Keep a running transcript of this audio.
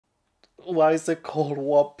Why is it called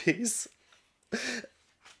One Piece?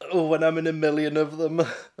 When I'm in a million of them.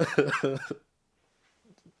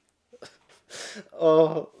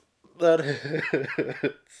 Oh, that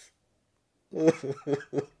hurts.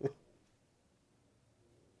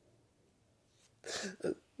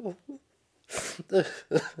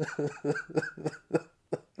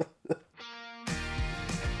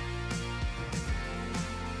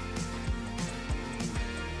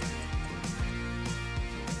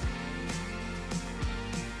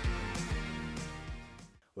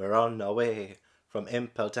 We're on our way from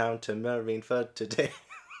Impel Down to Marineford today.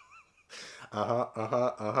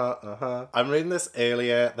 I'm reading this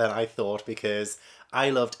earlier than I thought because I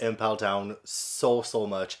loved Impel Down so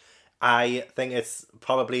much. I think it's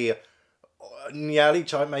probably nearly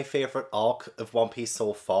joined my favourite arc of One Piece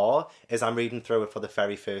so far, as I'm reading through it for the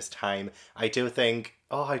very first time. I do think,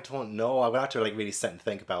 I don't know, I'm gonna have to really sit and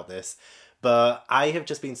think about this. But I have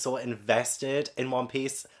just been so invested in One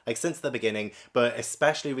Piece, since the beginning, but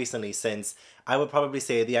especially recently since, I would probably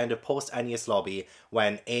say, the end of post-Enies Lobby,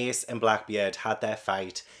 when Ace and Blackbeard had their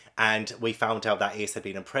fight, and we found out that Ace had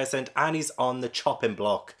been imprisoned, and he's on the chopping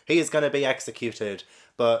block. He is going to be executed,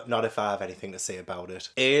 but not if I have anything to say about it.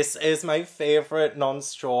 Ace is my favourite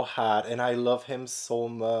non-Straw Hat, and I love him so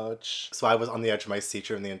much. So I was on the edge of my seat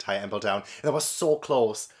during the entire Impel Down, and they were so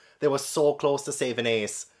close. They were so close to saving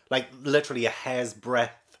Ace. Literally a hair's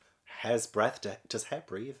breadth, does hair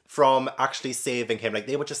breathe? From actually saving him.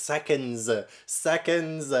 They were just seconds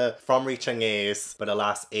from reaching Ace. But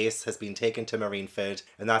alas, Ace has been taken to Marineford,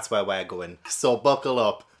 and that's where we're going. So buckle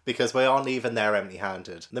up, because we aren't leaving there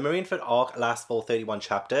empty-handed. The Marineford arc lasts for 31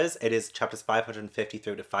 chapters. It is chapters 550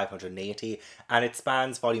 through to 580, and it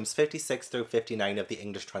spans volumes 56 through 59 of the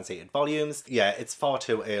English translated volumes. Yeah, it's far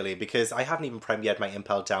too early, because I haven't even premiered my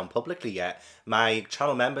Impel Down publicly yet. My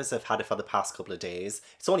channel members have had it for the past couple of days.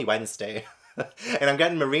 It's only Wednesday. And I'm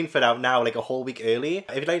getting Marineford out now a whole week early.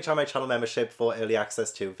 If you'd like to join my channel membership for early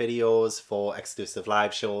access to videos, for exclusive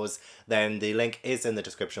live shows, then the link is in the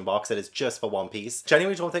description box. It is just for One Piece.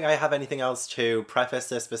 Genuinely don't think I have anything else to preface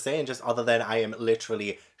this by saying, just other than I am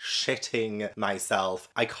literally shitting myself.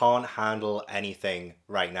 I can't handle anything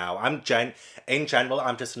right now. In general,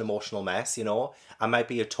 I'm just an emotional mess, you know? I might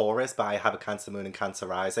be a Taurus, but I have a Cancer moon and Cancer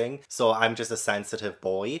rising, so I'm just a sensitive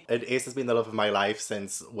boy. And Ace has been the love of my life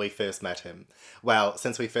since we first met him. Well,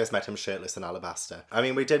 since we first met him shirtless in Alabasta. I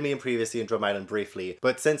mean, we did meet him previously in Drum Island briefly,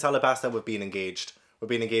 but since Alabasta we've been engaged. We've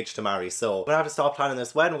been engaged to marry, so we're gonna have to start planning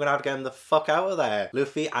this wedding. We're gonna have to get him the fuck out of there.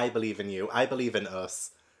 Luffy, I believe in you. I believe in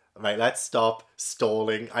us. Right, let's stop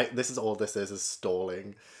stalling. This is all this is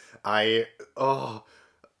stalling. I'm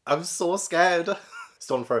so scared.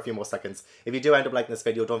 Stalling for a few more seconds. If you do end up liking this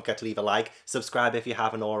video, don't forget to leave a like, subscribe if you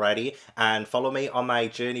haven't already, and follow me on my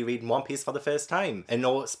journey reading One Piece for the first time. And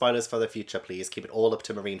no spoilers for the future, please. Keep it all up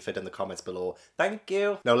to Marineford in the comments below. Thank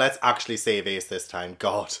you. Now let's actually save Ace this time.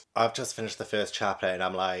 God. I've just finished the first chapter and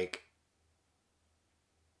I'm like,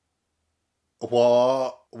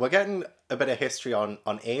 what? We're getting a bit of history on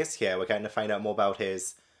Ace here. We're getting to find out more about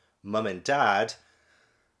his mum and dad.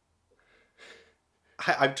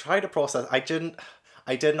 I'm trying to process.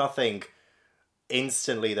 I did not think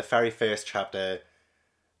instantly the very first chapter,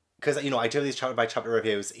 because, you know, I do these chapter by chapter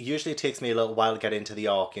reviews. Usually it takes me a little while to get into the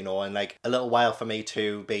arc, you know, and a little while for me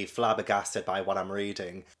to be flabbergasted by what I'm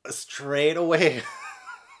reading. Straight away,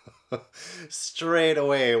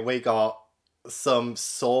 we got some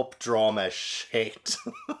soap drama shit.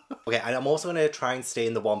 Okay, and I'm also going to try and stay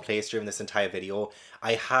in the one place during this entire video.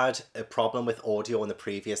 I had a problem with audio in the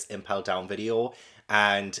previous Impel Down video,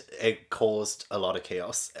 and it caused a lot of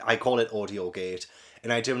chaos. I call it Audio Gate,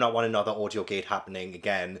 and I do not want another Audio Gate happening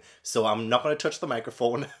again, so I'm not going to touch the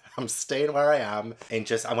microphone. I'm staying where I am, and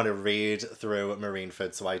I want to read through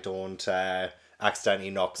Marineford so I don't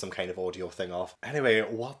accidentally knock some kind of audio thing off. Anyway,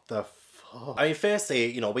 what the fuck? I mean, firstly,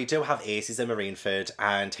 you know, we do have Aces in Marineford,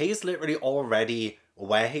 and he's literally already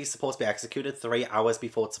where he's supposed to be executed 3 hours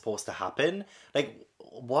before it's supposed to happen.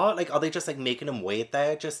 What? Are they just making him wait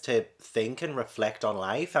there just to think and reflect on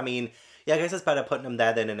life? I mean, yeah, I guess it's better putting him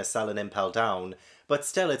there than in a cell and Impel Down. But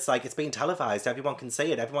still, it's it's being televised. Everyone can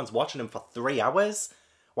see it. Everyone's watching him for 3 hours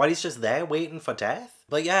while he's just there waiting for death.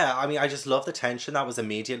 But yeah, I mean, I just love the tension that was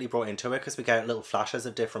immediately brought into it, because we get little flashes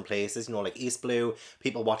of different places, you know, like East Blue,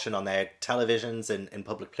 people watching on their televisions and in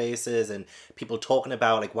public places, and people talking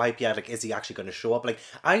about, Whitebeard, is he actually going to show up?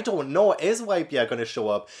 I don't know, is Whitebeard going to show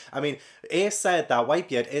up? I mean, Ace said that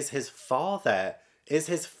Whitebeard is his father.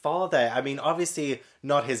 I mean, obviously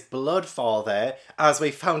not his blood father, as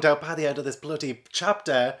we found out by the end of this bloody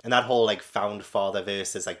chapter. And that whole, found father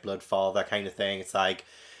versus, blood father kind of thing, it's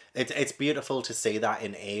it's beautiful to see that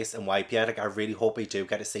in Ace and Whitebeard. Like, I really hope we do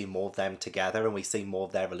get to see more of them together and we see more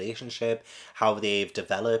of their relationship, how they've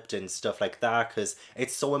developed and stuff like that, because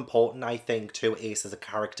it's so important, I think, to Ace as a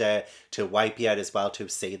character, to Whitebeard as well, to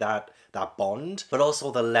see that bond, but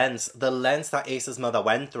also the lengths that Ace's mother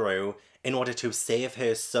went through in order to save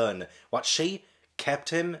her son. What, she kept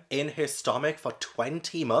him in her stomach for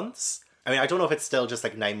 20 months? I mean, I don't know if it's still just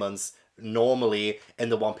like 9 months normally in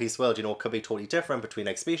the One Piece world, you know, it could be totally different between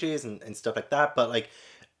like species and stuff like that, but like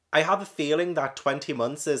I have a feeling that 20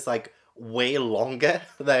 months is like way longer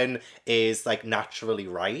than is like naturally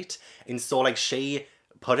right. And so like she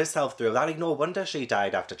put herself through that. Like, no wonder she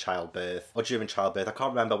died after childbirth or during childbirth. I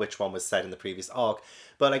can't remember which one was said in the previous arc,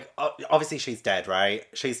 but like obviously she's dead, right?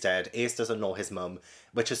 She's dead. Ace doesn't know his mum,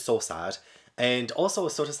 which is so sad. And also,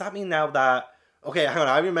 so does that mean now that, okay, hang on,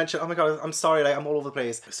 I haven't mentioned, oh my god, I'm sorry, like, I'm all over the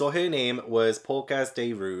place. So her name was Porcas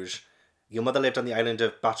de Rouge. Your mother lived on the island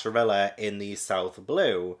of Bacharella in the South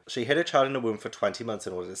Blue. She hid her child in a womb for 20 months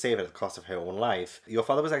in order to save it at the cost of her own life. Your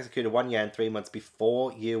father was executed 1 year and 3 months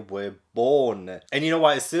before you were born. And you know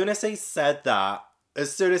what, as soon as he said that,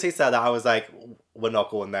 I was like, we're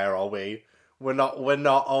not going there, are we? We're not,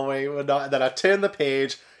 are we? We're not. And then I turned the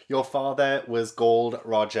page, your father was Gold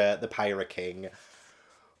Roger, the Pirate King.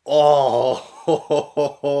 Oh,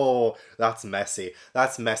 that's messy.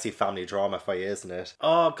 That's messy family drama for you, isn't it?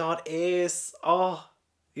 Oh god, Ace. Oh,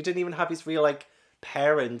 he didn't even have his real like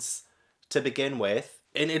parents to begin with,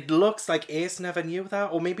 and it looks like Ace never knew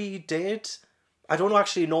that, or maybe he did. I don't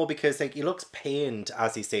actually know, because like he looks pained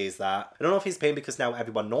as he says that. I don't know if he's pained because now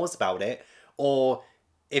everyone knows about it, or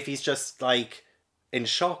if he's just like in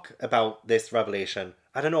shock about this revelation.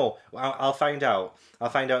 I don't know. I'll find out. I'll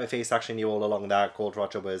find out if Ace actually knew all along that Gold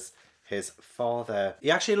Roger was his father.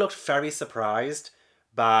 He actually looked very surprised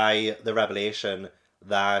by the revelation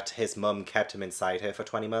that his mum kept him inside her for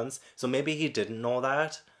 20 months. So maybe he didn't know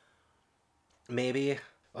that. Maybe.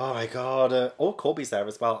 Oh my god. Oh, Kobe's there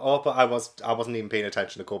as well. Oh, but I wasn't even paying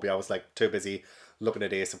attention to Kobe. I was like too busy looking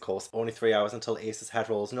at Ace, of course. Only 3 hours until Ace's head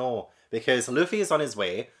rolls. No, because Luffy is on his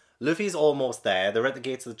way. Luffy's almost there. They're at the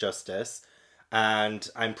gates of justice. And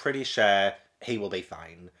I'm pretty sure he will be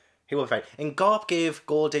fine. He will be fine. And Garp gave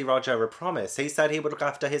Goldie Roger a promise. He said he would look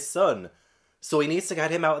after his son. So he needs to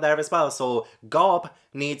get him out there as well. So Garp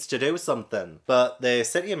needs to do something. But the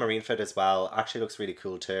city of Marineford as well actually looks really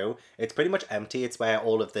cool too. It's pretty much empty. It's where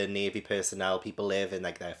all of the Navy personnel, people live and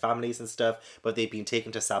like their families and stuff. But they've been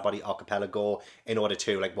taken to Sabori Archipelago in order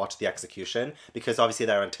to like watch the execution. Because obviously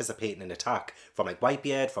they're anticipating an attack from like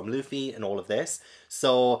Whitebeard, from Luffy and all of this.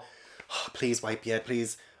 So... oh, please, Whitebeard,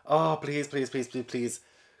 please. Oh, please, please, please, please, please.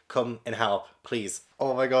 Come and help, please.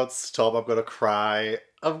 Oh my god, stop, I'm gonna cry.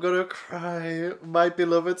 I'm gonna cry. My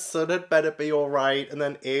beloved son had better be alright. And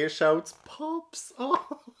then Ace shouts, Pops. Oh.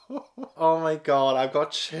 Oh my god, I've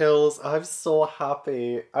got chills. I'm so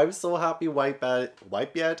happy. I'm so happy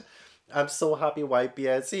Whitebeard? I'm so happy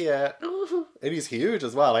Whitebeard's here. And he's huge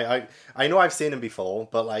as well. I know I've seen him before,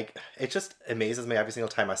 but like, it just amazes me every single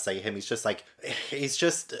time I see him. He's just like, he's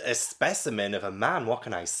just a specimen of a man. What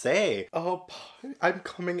can I say? Oh, I'm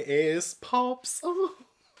coming, Ace. Pops. Oh.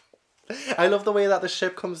 I love the way that the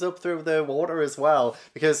ship comes up through the water as well.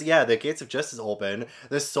 Because, yeah, the Gates of Justice open.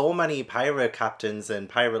 There's so many pirate captains and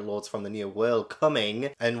pirate lords from the New World coming.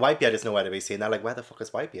 And Whitebeard is nowhere to be seen. They're like, where the fuck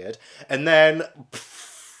is Whitebeard? And then...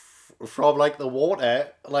 from like the water,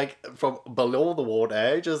 like from below the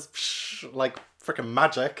water, just like freaking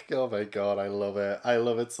magic. Oh my god, I love it. I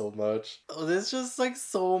love it so much. Oh, there's just like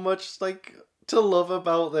so much like to love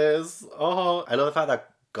about this. Oh, I love the fact that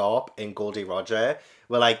Garp and Goldie Roger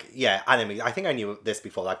were like, yeah, enemies. I think I knew this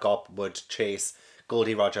before, that Garp would chase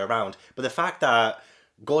Goldie Roger around. But the fact that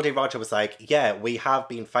Goldie Roger was like, yeah, we have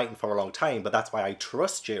been fighting for a long time, but that's why I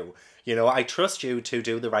trust you. You know, I trust you to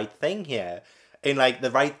do the right thing here. And, like, the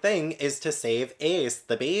right thing is to save Ace,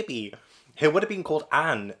 the baby. He would have been called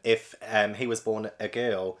Anne if he was born a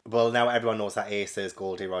girl. Well, now everyone knows that Ace is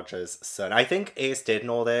Goldie Roger's son. I think Ace did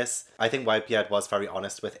know this. I think Whitebeard was very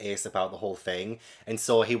honest with Ace about the whole thing. And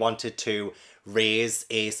so he wanted to raise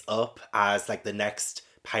Ace up as, like, the next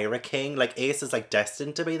Pirate King. Like, Ace is, like,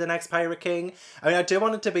 destined to be the next Pirate King. I mean, I do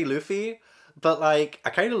want it to be Luffy. But, like, I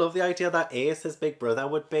kind of love the idea that Ace, his big brother,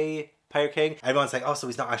 would be Pirate King. Everyone's like, oh, so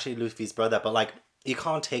he's not actually Luffy's brother, but like, you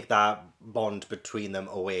can't take that bond between them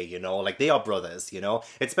away, you know? Like, they are brothers, you know?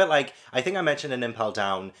 It's a bit like, I think I mentioned in Impel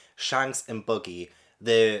Down, Shanks and Buggy.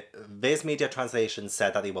 The Viz Media translation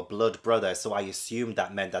said that they were blood brothers, so I assumed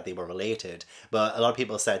that meant that they were related. But a lot of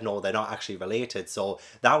people said, no, they're not actually related, so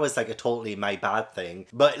that was like a totally my bad thing.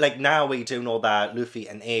 But like, now we do know that Luffy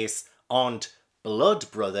and Ace aren't blood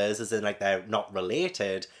brothers, as in like they're not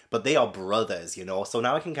related, but they are brothers, you know? So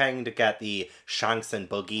now I can kind of get the Shanks and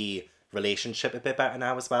Buggy relationship a bit better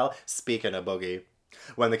now as well. Speaking of Buggy,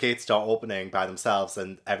 when the gates start opening by themselves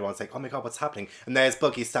and everyone's like, oh my god, what's happening? And there's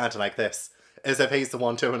Buggy standing like this, as if he's the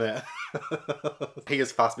one doing it. He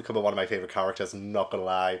has fast become one of my favourite characters, not gonna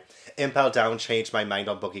lie. Impel Down changed my mind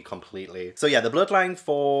on Buggy completely. So yeah, the bloodline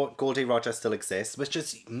for Goldie Roger still exists, which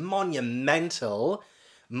is monumental.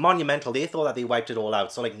 Monumental. They thought that they wiped it all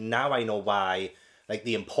out. So like now I know why, like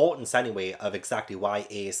the importance anyway of exactly why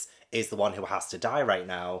Ace is the one who has to die right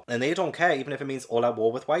now. And they don't care even if it means all out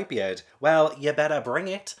war with Whitebeard. Well, you better bring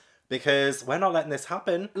it, because we're not letting this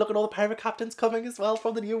happen. Look at all the pirate captains coming as well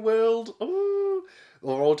from the New World. Ooh.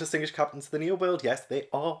 We're all distinguished captains of the New World. Yes, they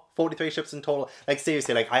are. 43 ships in total. Like,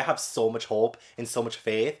 seriously, like, I have so much hope and so much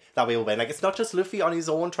faith that we will win. Like, it's not just Luffy on his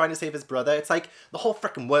own trying to save his brother. It's, like, the whole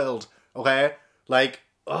freaking world, okay? Like,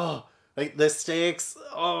 oh, like, the stakes.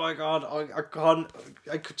 Oh, my God.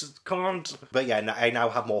 I just can't. But, yeah, I now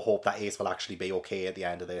have more hope that Ace will actually be okay at the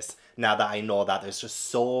end of this. Now that I know that there's just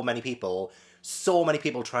so many people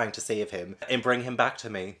trying to save him and bring him back to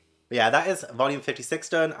me. Yeah, that is volume 56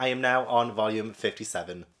 done. I am now on volume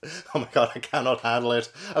 57. Oh my god, I cannot handle it.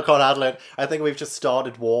 I can't handle it. I think we've just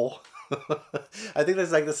started war. I think this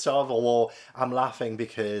is like the start of a war. I'm laughing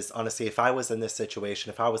because, honestly, if I was in this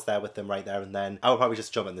situation, if I was there with them right there and then, I would probably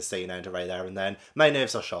just jump in the sea and end it right there and then. My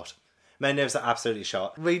nerves are shot. My nerves are absolutely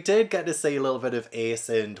shot. We did get to see a little bit of Ace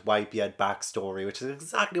and Whitebeard backstory, which is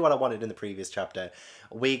exactly what I wanted in the previous chapter.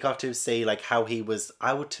 We got to see, like, how he was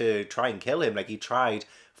out to try and kill him. Like, he tried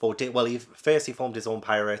for well, he formed his own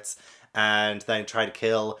pirates and then tried to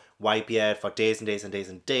kill Whitebeard for days and days and days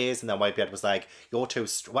and days, and then Whitebeard was like, you're too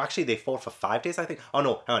well, actually they fought for 5 days, I think. Oh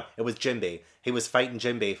no, hang on, it was Jinbei. He was fighting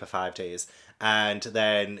Jinbei for 5 days, and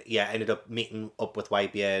then, yeah, ended up meeting up with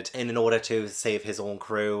Whitebeard, and in order to save his own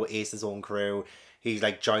crew, Ace's own crew, he,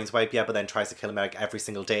 like, joins Whitebeard, but then tries to kill him, like, every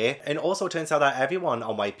single day. And also it turns out that everyone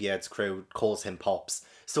on Whitebeard's crew calls him Pops.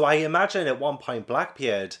 So I imagine at one point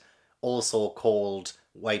Blackbeard also called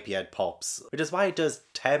Whitebeard Pops, which is why it does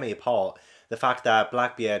tear me apart. The fact that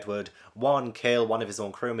Blackbeard would, one, kill one of his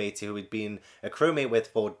own crewmates who he'd been a crewmate with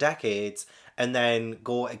for decades, and then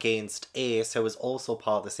go against Ace, who was also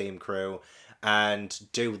part of the same crew, and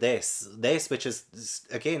do this, which is,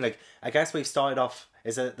 again, like, I guess we've started off,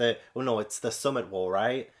 is it the, oh no, it's the Summit War,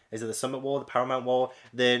 right? Is it the Summit War, the Paramount War?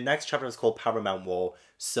 The next chapter is called Paramount War,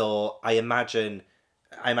 so I imagine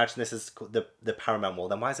this is the Paramount War.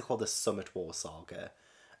 Then why is it called the Summit War Saga?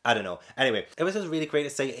 I don't know. Anyway, it was just really great to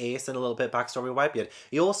see Ace and a little bit of backstory of Whitebeard.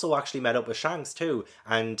 He also actually met up with Shanks too,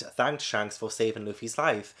 and thanked Shanks for saving Luffy's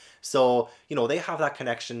life. So, you know, they have that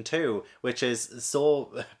connection too, which is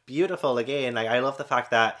so beautiful. Again, like, I love the fact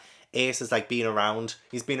that Ace is, like, being around.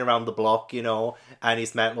 He's been around the block, you know, and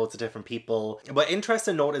he's met loads of different people. But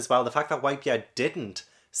interesting note as well, the fact that Whitebeard didn't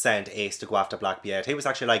send Ace to go after Blackbeard. He was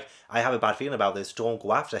actually like, I have a bad feeling about this, don't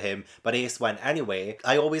go after him. But Ace went anyway.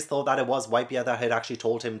 I always thought that it was Whitebeard that had actually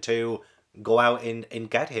told him to go out and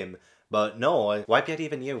get him. But no, Whitebeard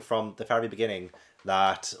even knew from the very beginning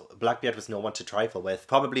that Blackbeard was no one to trifle with.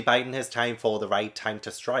 Probably biding his time for the right time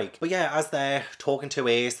to strike. But yeah, as they're talking to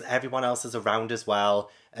Ace, everyone else is around as well.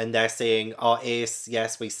 And they're saying, oh, Ace,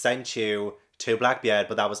 yes, we sent you to Blackbeard,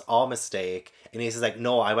 but that was our mistake. And Ace is like,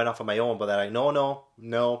 no, I went off on my own. But they're like,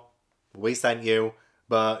 no, we sent you,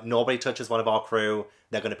 but nobody touches one of our crew.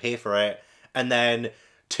 They're going to pay for it. And then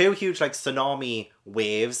 2 huge, like, tsunami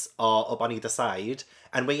waves are up on either side.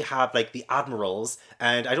 And we have, like, the admirals.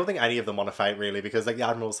 And I don't think any of them want to fight, really, because, like, the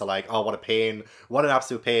admirals are like, oh, what a pain. What an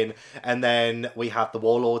absolute pain. And then we have the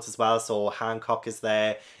warlords as well. So Hancock is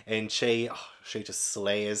there. And she just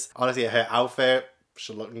slays. Honestly, her outfit,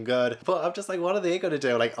 she's looking good. But I'm just like, what are they going to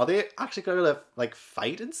do? Like, are they actually going to, like,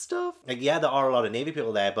 fight and stuff? Like, yeah, there are a lot of Navy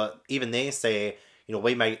people there, but even they say, you know,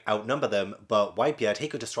 we might outnumber them, but Whitebeard, he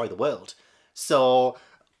could destroy the world. So,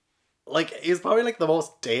 like, he's probably, like, the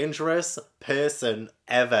most dangerous person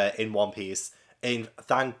ever in One Piece. And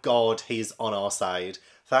thank God he's on our side.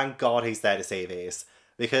 Thank God he's there to save Ace.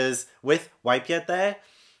 Because with Whitebeard there,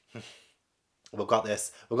 we've got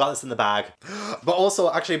this. We've got this in the bag. But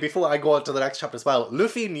also, actually, before I go on to the next chapter as well,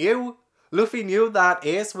 Luffy knew that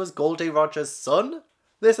Ace was Goldie Roger's son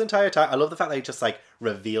this entire time. I love the fact that he just, like,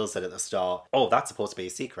 reveals it at the start. Oh, that's supposed to be a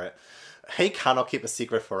secret. He cannot keep a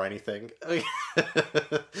secret for anything.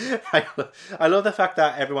 I love the fact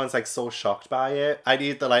that everyone's, like, so shocked by it. I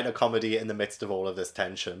need the lighter comedy in the midst of all of this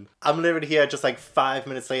tension. I'm literally here just, like, 5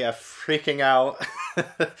 minutes later freaking out.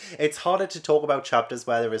 It's harder to talk about chapters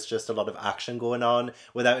where there is just a lot of action going on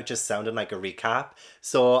without it just sounding like a recap.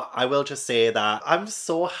 So I will just say that I'm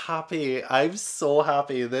so happy. I'm so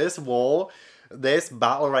happy. This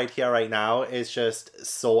battle right here, right now, is just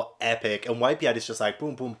so epic. And Whitebeard is just like,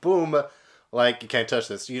 boom, boom, boom. Like, you can't touch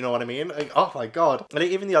this, you know what I mean? Like, oh my god. And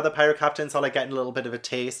even the other pirate captains are like getting a little bit of a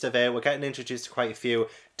taste of it. We're getting introduced to quite a few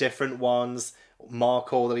different ones.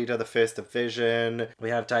 Marco, the leader of the First Division. We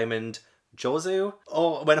have Diamond Jozu.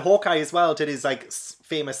 Oh, when Hawkeye as well did his like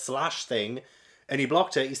famous slash thing and he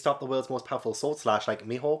blocked it, he stopped the world's most powerful sword slash. Like,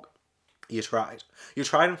 Mihawk, you tried. You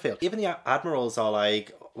tried and failed. Even the admirals are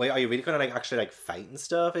like, wait, are you really gonna like actually like fight and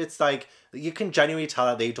stuff? It's like, you can genuinely tell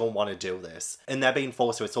that they don't want to do this and they're being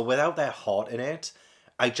forced to it. So without their heart in it,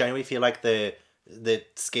 I genuinely feel like the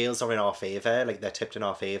scales are in our favor, like they're tipped in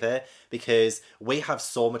our favor, because we have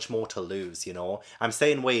so much more to lose, you know? I'm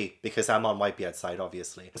saying we because I'm on Whitebeard's side,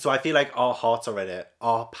 obviously. So I feel like our hearts are in it,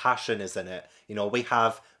 our passion is in it, you know? We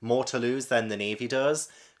have more to lose than the Navy does,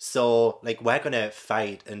 so like we're gonna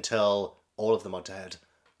fight until all of them are dead.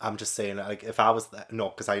 I'm just saying, like, if I was there, no,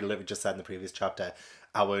 because I literally just said in the previous chapter,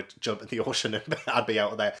 I would jump in the ocean and I'd be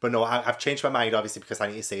out of there. But no, I've changed my mind, obviously, because I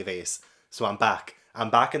need to save Ace. So I'm back. I'm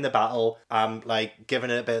back in the battle. I'm, like, giving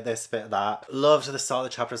it a bit of this, bit of that. Loved the start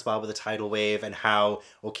of the chapter as well with the tidal wave and how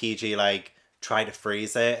Okiji, like, tried to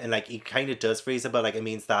freeze it. And, like, he kind of does freeze it, but, like, it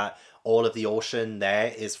means that all of the ocean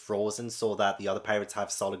there is frozen so that the other pirates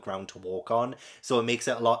have solid ground to walk on. So it makes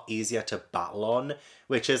it a lot easier to battle on,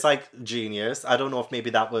 which is like genius. I don't know if maybe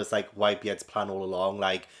that was like Whitebeard's plan all along.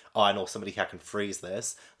 Like, oh, I know somebody here can freeze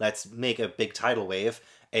this. Let's make a big tidal wave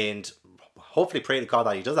and hopefully pray to God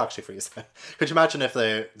that he does actually freeze it. Could you imagine if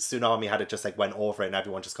the tsunami had it just like went over it and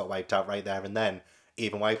everyone just got wiped out right there and then?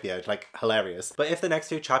 Even Whitebeard, like, hilarious. But if the next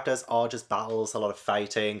few chapters are just battles, a lot of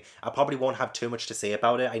fighting, I probably won't have too much to say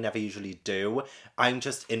about it. I never usually do. I'm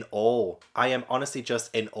just in awe. I am honestly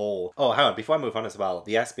just in awe. Oh, hang on, before I move on as well,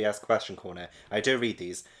 the SBS question corner. I do read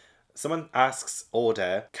these. Someone asks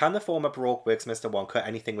Order, can the former Baroque Works Mr. One cut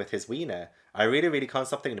anything with his wiener? I really can't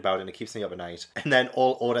stop thinking about it and it keeps me up at night. And then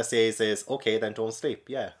all Order says is, okay, then don't sleep.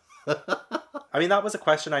 Yeah. I mean, that was a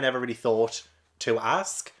question I never really thought to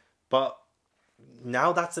ask, but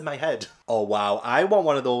now that's in my head. Oh wow, I want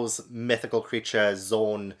one of those mythical creature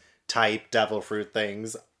zone type devil fruit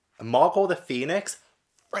things. Marco the Phoenix?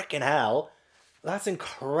 Freaking hell. That's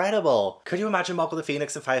incredible. Could you imagine Marco the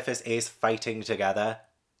Phoenix and Firefist Ace fighting together?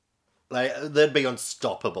 Like, they'd be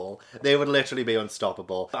unstoppable. They would literally be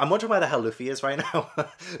unstoppable. I'm wondering where the hell Luffy is right now.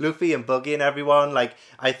 Luffy and Buggy and everyone. Like,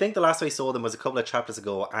 I think the last way I saw them was a couple of chapters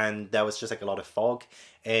ago and there was just like a lot of fog.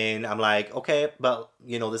 And I'm like, okay, but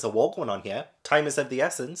you know, there's a war going on here. Time is of the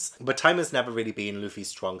essence. But time has never really been Luffy's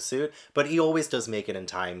strong suit. But he always does make it in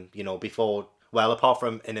time, you know, before... Well, apart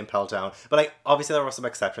from in Impel Down. But, like, obviously there are some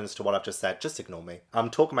exceptions to what I've just said. Just ignore me. I'm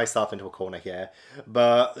talking myself into a corner here.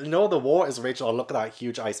 But, no, the war is raging. Oh, look at that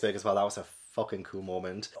huge iceberg as well. That was a fucking cool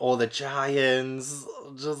moment. All the giants.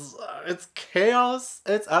 Just, it's chaos.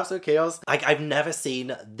 It's absolute chaos. Like, I've never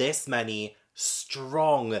seen this many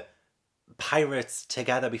strong pirates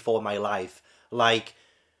together before in my life. Like...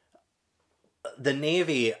 The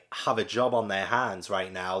Navy have a job on their hands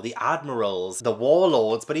right now. The Admirals, the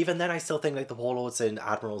Warlords, but even then I still think like the Warlords and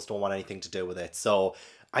Admirals don't want anything to do with it. So,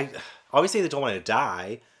 obviously they don't want to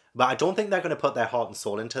die, but I don't think they're going to put their heart and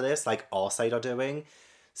soul into this like our side are doing.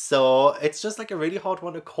 So, it's just like a really hard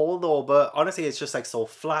one to call though, but honestly it's just like so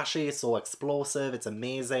flashy, it's so explosive, it's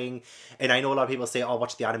amazing. And I know a lot of people say, oh,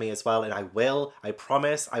 watch the anime as well, and I will. I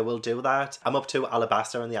promise I will do that. I'm up to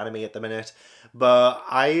Alabasta in the anime at the minute. But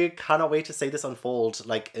I cannot wait to see this unfold,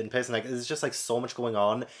 like, in person. Like, there's just, like, so much going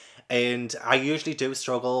on. And I usually do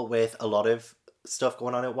struggle with a lot of stuff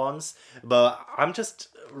going on at once. But I'm just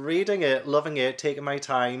reading it, loving it, taking my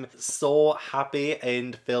time. So happy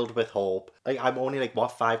and filled with hope. Like, I'm only, like,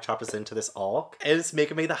 what, 5 chapters into this arc? It's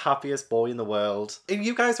making me the happiest boy in the world. And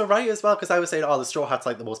you guys were right as well, because I was saying, oh, the Straw Hat's,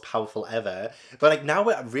 like, the most powerful ever. But, like, now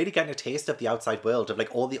we're really getting a taste of the outside world, of,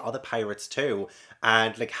 like, all the other pirates, too.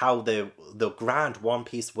 And, like, how the grand One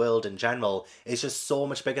Piece world in general is just so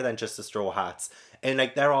much bigger than just the Straw Hats. And,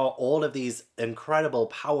 like, there are all of these incredible,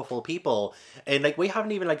 powerful people. And, like, we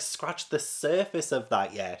haven't even, like, scratched the surface of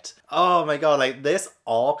that yet. Oh, my God. Like, this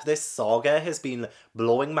arc, this saga has been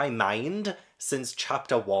blowing my mind since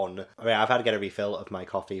chapter 1. I mean, I've had to get a refill of my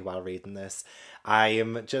coffee while reading this.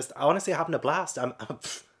 I'm just honestly having a blast. I'm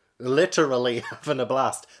literally having a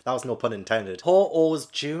blast. That was no pun intended. Poor Oz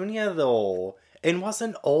Jr. though. And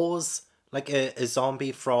wasn't Oz like a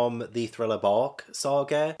zombie from the Thriller Bark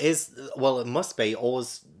saga? Well, it must be.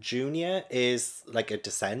 Oz Jr. is like a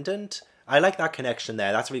descendant. I like that connection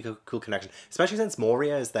there. That's a really cool connection. Especially since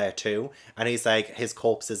Moria is there too. And he's like, his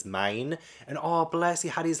corpse is mine. And oh, bless, he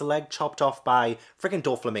had his leg chopped off by freaking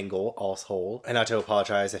Doflamingo, arsehole. And I do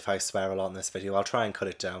apologise if I swear a lot in this video. I'll try and cut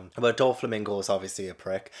it down. But Doflamingo is obviously a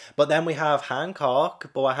prick. But then we have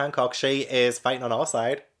Hancock. Boa Hancock, she is fighting on our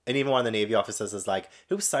side. And even one of the Navy officers is like,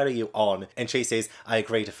 whose side are you on? And she says, I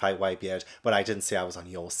agree to fight Whitebeard, but I didn't say I was on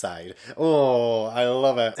your side. Oh, I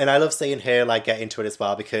love it. And I love seeing her like get into it as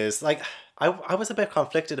well because like, I was a bit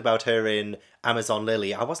conflicted about her in Amazon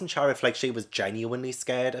Lily. I wasn't sure if like she was genuinely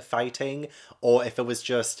scared of fighting or if it was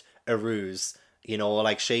just a ruse. You know,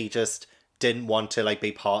 like she just didn't want to like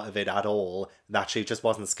be part of it at all, that she just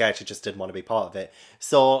wasn't scared, she just didn't want to be part of it.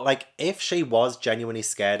 So like if she was genuinely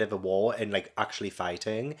scared of a war and like actually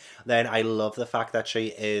fighting, then I love the fact that she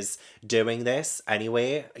is doing this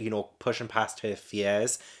anyway, you know, pushing past her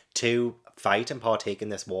fears to fight and partake in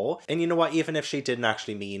this war. And you know what, even if she didn't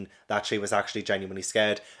actually mean that she was actually genuinely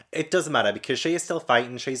scared, it doesn't matter because she is still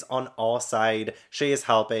fighting, she's on our side, she is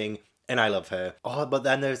helping. And I love her. Oh, but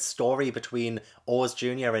then the story between Oz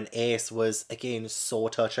Jr. and Ace was, again, so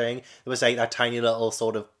touching. There was like that tiny little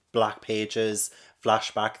sort of Black Pages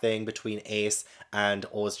flashback thing between Ace and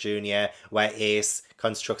Oz Jr. where Ace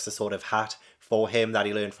constructs a sort of hat for him that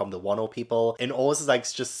he learned from the Wano people. And Oz is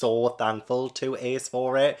like just so thankful to Ace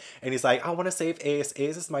for it. And he's like, I want to save Ace.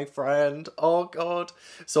 Ace is my friend. Oh, God.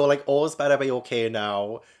 So like Oz better be okay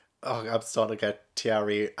now. Oh, I'm starting to get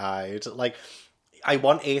teary-eyed. Like, I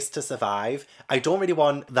want Ace to survive. I don't really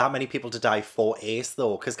want that many people to die for Ace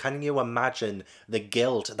though, because can you imagine the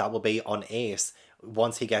guilt that will be on Ace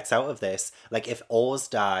once he gets out of this? Like if Oz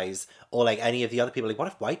dies, or like any of the other people, like what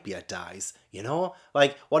if Whitebeard dies, you know?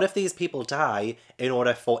 Like what if these people die in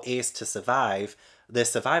order for Ace to survive? The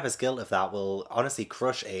survivor's guilt of that will honestly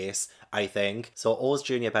crush Ace, I think. So Oz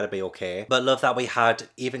Jr. better be okay. But love that we had,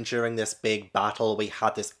 even during this big battle, we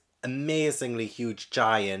had this amazingly huge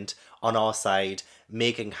giant on our side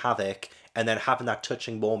making havoc, and then having that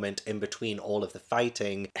touching moment in between all of the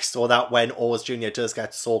fighting, so that when Oz Jr. does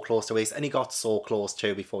get so close to Ace, and he got so close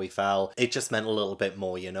too before he fell, it just meant a little bit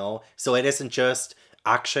more, you know? So it isn't just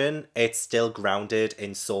action, it's still grounded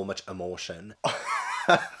in so much emotion.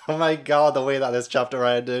 Oh my god, the way that this chapter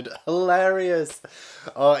ended, hilarious.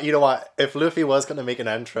 You know what, if Luffy was going to make an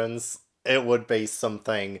entrance, it would be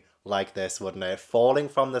something like this, wouldn't it? Falling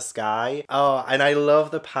from the sky. Oh, and I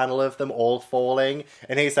love the panel of them all falling.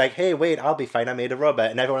 And he's like, hey, wait, I'll be fine. I made a rubber.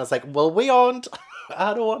 And everyone's like, well, we aren't.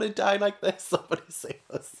 I don't want to die like this. Somebody save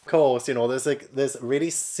us. Of course, you know, there's like this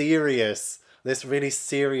really serious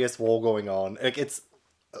war going on. Like it's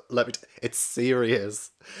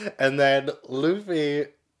serious. And then Luffy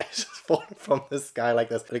just falling from the sky like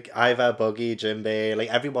this. Like Iva, Buggy, Jinbei, like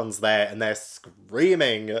everyone's there and they're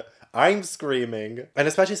screaming. I'm screaming. And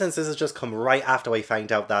especially since this has just come right after we find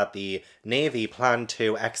out that the Navy planned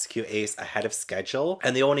to execute Ace ahead of schedule.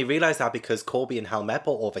 And they only realised that because Kobe and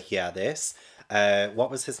Helmeppo overhear this. What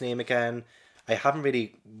was his name again? I haven't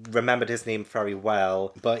really remembered his name very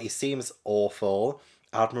well, but he seems awful.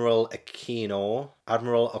 Admiral Okano.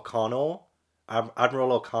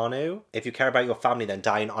 If you care about your family, then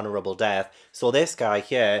die an honourable death. So this guy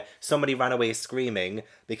here, somebody ran away screaming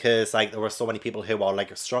because like there were so many people who are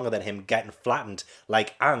like stronger than him getting flattened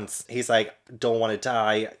like ants. He's like, don't want to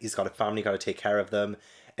die. He's got a family, got to take care of them.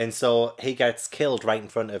 And so he gets killed right in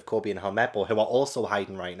front of Kobe and Helmeppo, who are also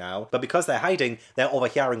hiding right now. But because they're hiding, they're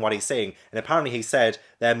overhearing what he's saying. And apparently he said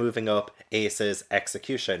they're moving up Ace's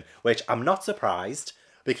execution, which I'm not surprised.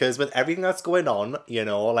 Because with everything that's going on, you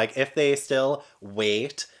know, like if they still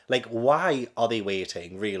wait, like why are they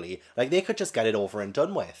waiting really? Like they could just get it over and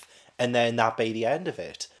done with and then that be the end of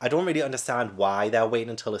it. I don't really understand why they're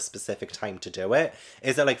waiting until a specific time to do it.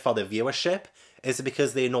 Is it like for the viewership? Is it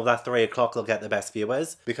because they know that 3 o'clock they'll get the best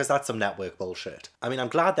viewers? Because that's some network bullshit. I mean, I'm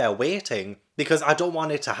glad they're waiting because I don't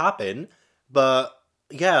want it to happen, but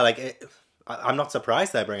yeah, like I'm not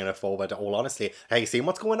surprised they're bringing it forward, all honestly. Hey, seen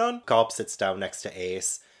what's going on? Cobb sits down next to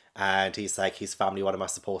Ace, and he's like, his family, what am I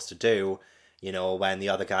supposed to do? You know, when the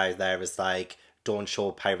other guy there is like, don't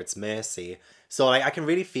show pirates mercy. So like, I can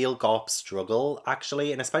really feel Garp's struggle,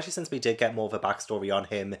 actually, and especially since we did get more of a backstory on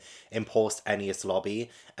him in post-Enies Lobby,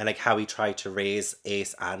 and like how he tried to raise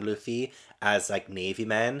Ace and Luffy as like Navy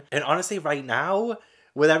men. And honestly, right now,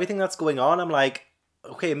 with everything that's going on, I'm like,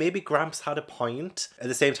 okay, maybe Gramps had a point. At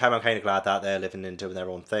the same time, I'm kind of glad that they're living and doing their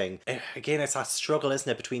own thing. Again, it's that struggle,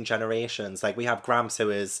 isn't it, between generations? Like, we have Gramps who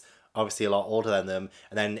is obviously a lot older than them,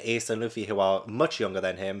 and then Ace and Luffy, who are much younger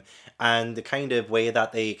than him, and the kind of way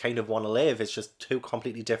that they kind of want to live is just two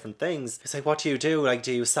completely different things. It's like, what do you do? Like,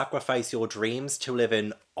 do you sacrifice your dreams to live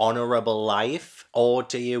an honourable life, or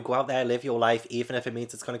do you go out there, live your life, even if it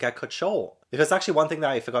means it's going to get cut short? Because actually one thing that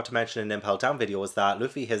I forgot to mention in Impel Down video was that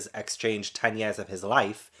Luffy has exchanged 10 years of his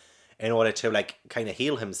life in order to, like, kind of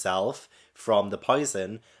heal himself from the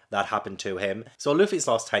poison that happened to him. So Luffy's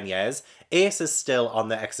lost 10 years. Ace is still on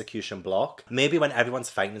the execution block. Maybe when everyone's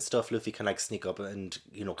fighting and stuff, Luffy can, like, sneak up and,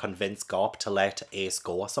 you know, convince Garp to let Ace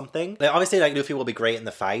go or something. Like, obviously, like, Luffy will be great in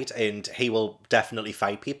the fight, and he will definitely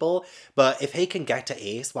fight people, but if he can get to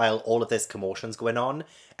Ace while all of this commotion's going on,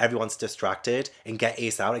 everyone's distracted, and get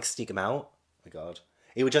Ace out, like, sneak him out, oh my god.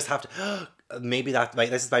 He would just have to, maybe that, like,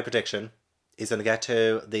 this is my prediction. He's going to get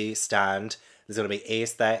to the stand, there's going to be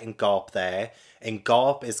Ace there and Garp there, and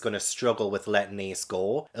Garp is going to struggle with letting Ace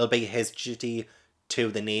go. It'll be his duty to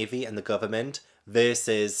the Navy and the government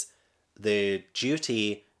versus the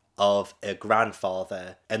duty of a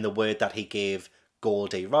grandfather and the word that he gave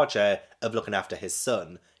Goldie Roger of looking after his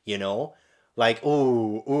son, you know? Like,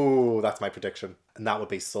 ooh, that's my prediction. And that would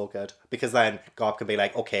be so good. Because then Garp can be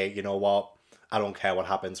like, okay, you know what? I don't care what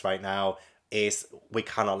happens right now. Ace, we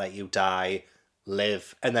cannot let you die.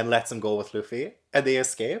 Live. And then lets him go with Luffy. And they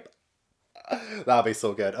escape. That'd be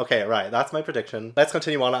so good. Okay, right. That's my prediction. Let's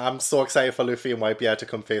continue on. I'm so excited for Luffy and Whitebeard to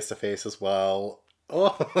come face to face as well.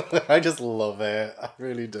 Oh, I just love it. I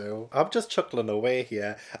really do. I'm just chuckling away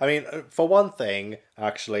here. I mean, for one thing,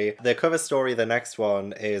 actually, the cover story, the next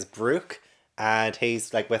one, is Brook. And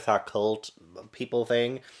he's, like, with our cult people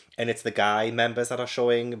thing. And it's the guy members that are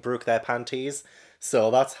showing Brook their panties.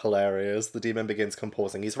 So that's hilarious. The demon begins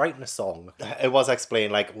composing. He's writing a song. It was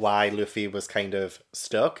explained, like, why Luffy was kind of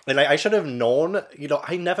stuck. And, like, I should have known, you know,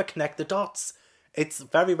 I never connect the dots. It's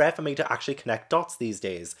very rare for me to actually connect dots these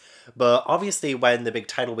days. But obviously when the big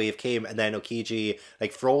tidal wave came and then Okiji,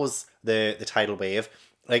 like, froze the tidal wave,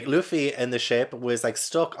 like, Luffy in the ship was, like,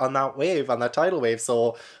 stuck on that wave, on that tidal wave,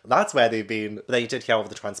 so that's where they've been. They did hear over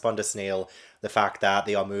the transponder snail the fact that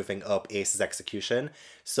they are moving up Ace's execution,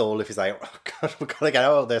 so Luffy's like, oh god, we gotta get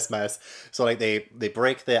out of this mess. So, like, they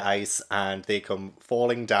break the ice and they come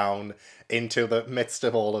falling down into the midst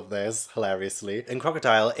of all of this, hilariously. And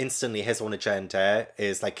Crocodile, instantly his own agenda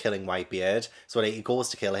is, like, killing Whitebeard, so, like, he goes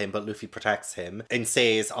to kill him, but Luffy protects him and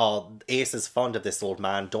says, oh, Ace is fond of this old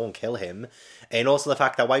man, don't kill him. And also the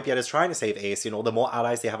fact that Whitebeard is trying to save Ace, you know, the more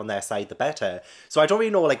allies they have on their side, the better. So I don't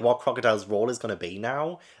really know, like, what Crocodile's role is going to be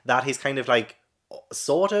now, that he's kind of, like,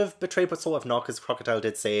 sort of betrayed, but sort of not, because Crocodile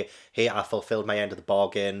did say, hey, I fulfilled my end of the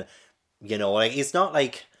bargain, you know, like, he's not,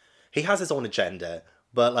 like, he has his own agenda,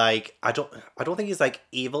 but, like, I don't think he's, like,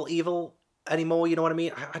 evil anymore, you know what I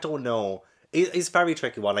mean? I don't know. He's a very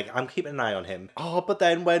tricky one, like, I'm keeping an eye on him. Oh, but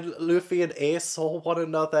then when Luffy and Ace saw one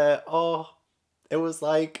another, oh, it was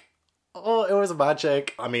like, oh, it was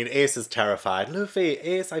magic. I mean, Ace is terrified. Luffy,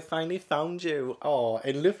 Ace, I finally found you. Oh,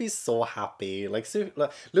 and Luffy's so happy. Like,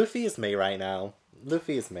 Luffy is me right now.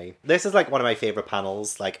 Luffy is me. This is, like, one of my favourite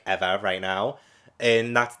panels, like, ever right now.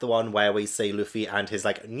 And that's the one where we see Luffy and his,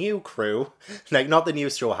 like, new crew. Like, not the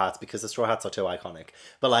new Straw Hats, because the Straw Hats are too iconic.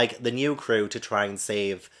 But, like, the new crew to try and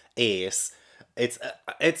save Ace. It's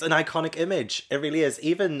an iconic image. It really is.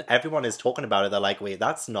 Even everyone is talking about it. They're like, wait,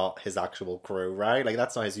 that's not his actual crew, right? Like,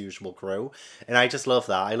 that's not his usual crew. And I just love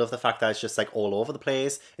that. I love the fact that it's just, like, all over the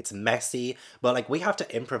place. It's messy. But, like, we have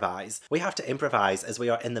to improvise. We have to improvise as we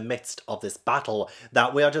are in the midst of this battle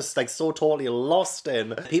that we are just, like, so totally lost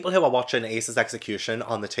in. People who are watching Ace's execution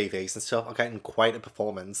on the TVs and stuff are getting quite a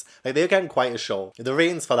performance. Like, they're getting quite a show. The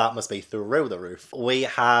ratings for that must be through the roof. We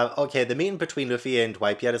have, okay, the meeting between Luffy and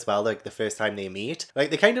Whitebeard as well, like, the first time they meet.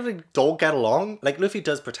 Like, they kind of, like, don't get along. Like, Luffy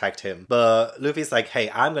does protect him, but Luffy's like, hey,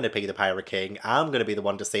 I'm gonna be the Pirate King. I'm gonna be the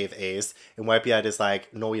one to save Ace. And Whitebeard is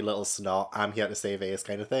like, no, you little snot. I'm here to save Ace,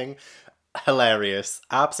 kind of thing. Hilarious.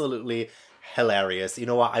 Absolutely hilarious. You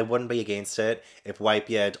know what? I wouldn't be against it if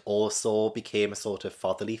Whitebeard also became a sort of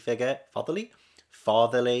fatherly figure. Fatherly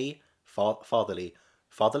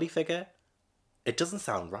figure? It doesn't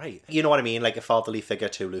sound right. You know what I mean? Like a fatherly figure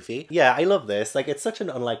to Luffy. Yeah, I love this. Like, it's such an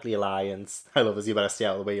unlikely alliance. I love this. You better stay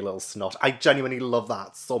out of the way, you little snot. I genuinely love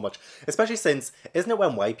that so much. Especially since, isn't it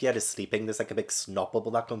when Whitebeard is sleeping, there's like a big snot bubble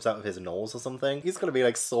that comes out of his nose or something? He's gonna be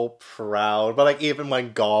like so proud. But like, even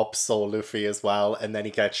when Garp saw Luffy as well, and then he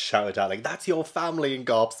gets shouted at, like, that's your family, and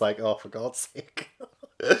Garp's like, oh, for God's sake.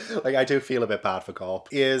 Like, I do feel a bit bad for Garp.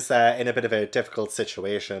 He is in a bit of a difficult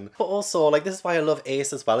situation. But also, like, this is why I love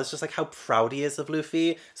Ace as well. It's just, like, how proud he is of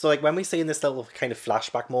Luffy. So, like, when we see in this little kind of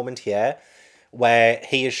flashback moment here, where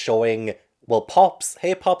he is showing well, Pops,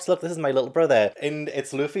 hey Pops, look, this is my little brother. And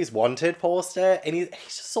it's Luffy's wanted poster, and he's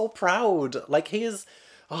just so proud. Like, he is...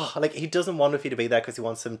 Oh, like, he doesn't want Luffy to be there because he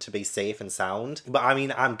wants him to be safe and sound. But, I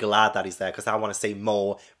mean, I'm glad that he's there because I want to see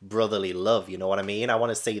more brotherly love, you know what I mean? I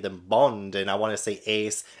want to see them bond, and I want to see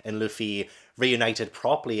Ace and Luffy reunited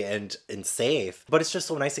properly and safe. But it's just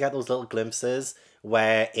so nice to get those little glimpses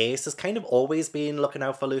where Ace has kind of always been looking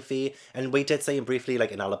out for Luffy, and we did see him briefly,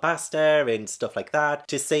 like, in Alabasta and stuff like that,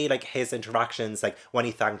 to see, like, his interactions, like, when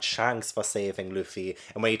he thanked Shanks for saving Luffy,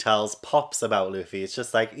 and when he tells Pops about Luffy. It's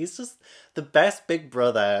just, like, he's just the best big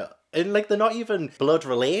brother. And, like, they're not even blood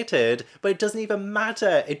related, but it doesn't even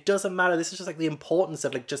matter. It doesn't matter. This is just, like, the importance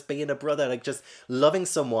of, like, just being a brother, like, just loving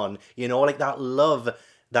someone, you know, like, that love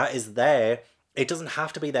that is there. It doesn't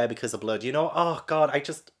have to be there because of blood, you know? Oh, God,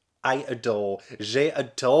 I adore.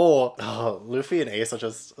 J'adore. Oh, Luffy and Ace are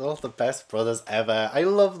just the best brothers ever. I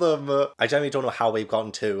love them. I genuinely don't know how we've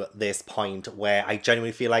gotten to this point where I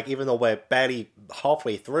genuinely feel like even though we're barely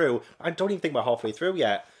halfway through, I don't even think we're halfway through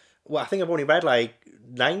yet. Well, I think I've only read like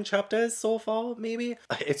 9 chapters so far, maybe?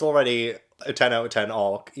 It's already a 10 out of 10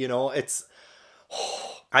 arc, you know? It's...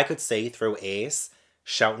 I could see through Ace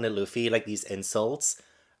shouting at Luffy like these insults.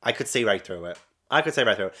 I could see right through it.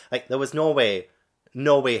 Like, there was no way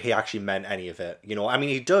he actually meant any of it, you know? I mean,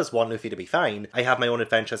 he does want Luffy to be fine. I have my own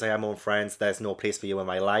adventures, I have my own friends, there's no place for you in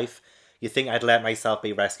my life. You think I'd let myself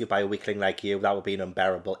be rescued by a weakling like you? That would be an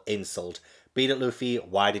unbearable insult. Beat it, Luffy,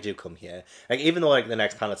 why did you come here? Like, even though, like, the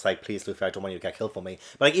next panel it's like, please, Luffy, I don't want you to get killed for me.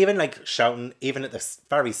 But, like, even, like, shouting, even at the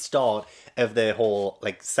very start of the whole,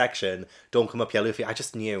 like, section, don't come up here, Luffy, I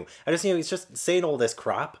just knew he's just saying all this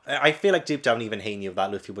crap. I feel like deep down even he knew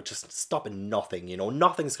that Luffy would just stop at nothing, you know?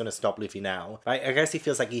 Nothing's gonna stop Luffy now. Right? I guess he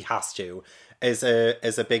feels like he has to, as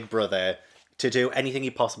a big brother, to do anything he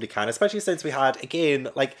possibly can, especially since we had, again,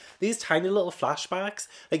 like, these tiny little flashbacks.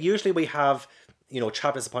 Like, usually we have, you know,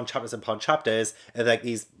 chapters upon chapters upon chapters, and like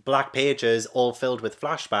these black pages all filled with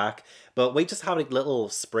flashback, but we just have like little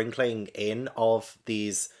sprinkling in of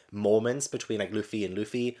these moments between like between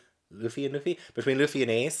Luffy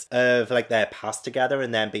and Ace, of like their past together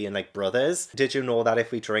and them being like brothers. Did you know that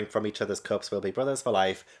if we drink from each other's cups, we'll be brothers for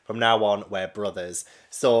life? From now on, we're brothers.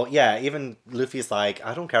 So yeah, even Luffy's like,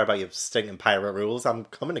 I don't care about your stinking pirate rules, I'm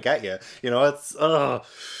coming to get you. You know, it's,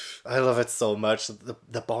 I love it so much.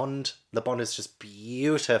 The bond is just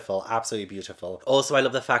beautiful, absolutely beautiful. Also, I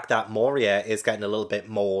love the fact that Moria is getting a little bit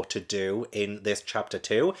more to do in this chapter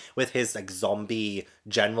 2 with his like zombie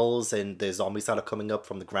generals and the zombies that are coming up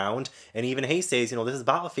from the ground. And even he says, you know, this is a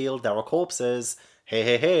battlefield, there are corpses.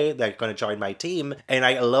 Hey, they're going to join my team. And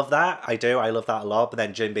I love that. I love that a lot. But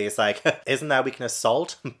then Jinbei is like, isn't that we can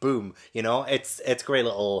assault? Boom. You know, it's a great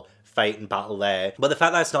little fight and battle there. But the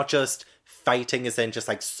fact that it's not just fighting as in just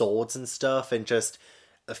like swords and stuff and just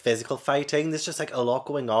physical fighting, there's just like a lot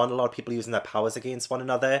going on, a lot of people using their powers against one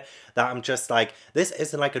another, that I'm just like, this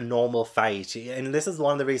isn't like a normal fight. And this is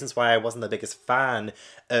one of the reasons why I wasn't the biggest fan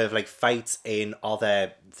of like fights in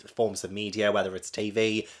other forms of media, whether it's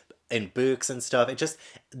TV, in books and stuff. It just,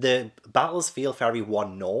 the battles feel very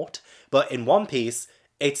one-note, but in One Piece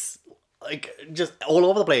it's like just all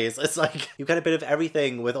over the place. It's like you get a bit of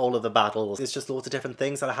everything with all of the battles. It's just loads of different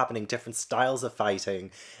things that are happening, different styles of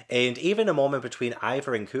fighting, and even a moment between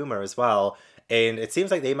Ivor and Kuma as well. And it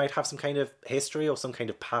seems like they might have some kind of history or some kind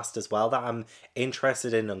of past as well that I'm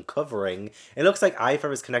interested in uncovering. It looks like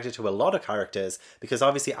Ivor is connected to a lot of characters, because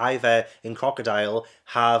obviously Ivor and Crocodile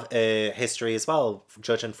have a history as well,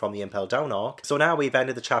 judging from the Impel Down arc. So now we've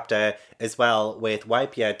ended the chapter as well with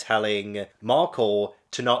Whitebeard telling Marco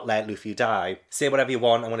to not let Luffy die. Say whatever you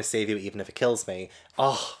want, I want to save you even if it kills me.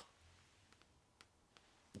 Oh.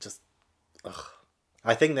 Just, ugh.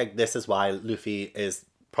 I think that this is why Luffy is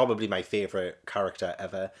probably my favourite character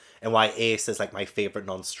ever, and why Ace is like my favourite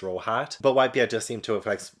non-Straw Hat. But Whitebeard does seem to have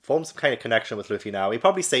like formed some kind of connection with Luffy now. He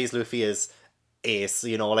probably sees Luffy as Ace,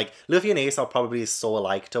 you know, like Luffy and Ace are probably so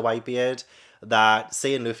alike to Whitebeard that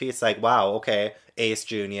seeing Luffy, it's like, wow, okay, Ace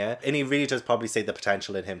Jr. And he really does probably see the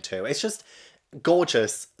potential in him too. It's just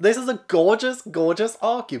gorgeous. This is a gorgeous, gorgeous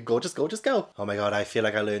arc, you gorgeous, gorgeous girl. Oh my god, I feel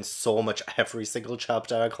like I learned so much every single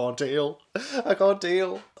chapter. I can't deal. I can't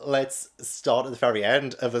deal. Let's start at the very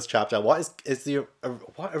end of this chapter. What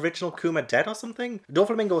original Kuma dead or something?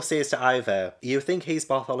 Doflamingo says to Ivor, you think he's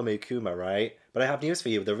Bartholomew Kuma, right? But I have news for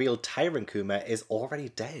you. The real Tyrant Kuma is already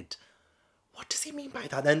dead. What does he mean by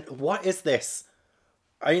that then? What is this?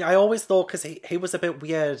 I mean, I always thought, because he was a bit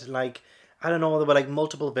weird, like, I don't know, there were like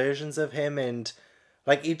multiple versions of him, and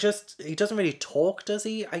like he doesn't really talk, does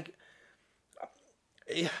he?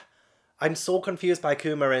 I'm so confused by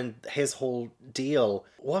Kuma and his whole deal.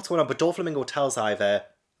 What's going on? But Doflamingo tells Ivor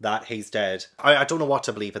that he's dead. I don't know what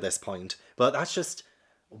to believe at this point, but that's just,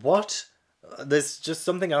 what? There's just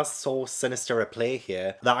something else so sinister at play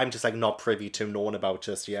here that I'm just like not privy to knowing about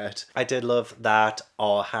just yet. I did love that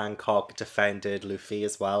our Hancock defended Luffy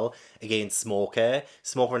as well against Smoker.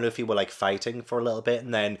 Smoker and Luffy were like fighting for a little bit,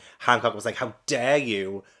 and then Hancock was like, how dare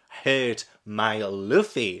you hurt my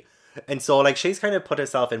Luffy? And so, like, she's kind of put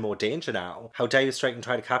herself in more danger now. How dare you strike and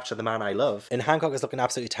try to capture the man I love? And Hancock is looking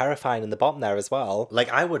absolutely terrifying in the bottom there as well. Like,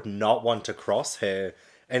 I would not want to cross her.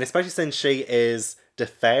 And especially since she is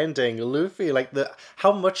defending Luffy. Like,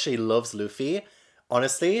 how much she loves Luffy,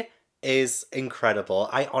 honestly, is incredible.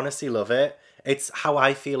 I honestly love it. It's how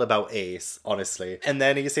I feel about Ace, honestly. And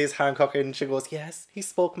then he sees Hancock and she goes, yes, he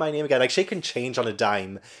spoke my name again. Like, she can change on a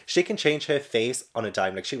dime. She can change her face on a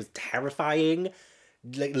dime. Like, she was terrifying,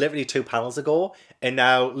 like, literally 2 panels ago. And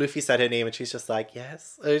now Luffy said her name and she's just like,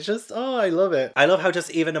 yes. It's just, oh, I love it. I love how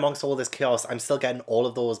just even amongst all this chaos, I'm still getting all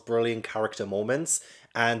of those brilliant character moments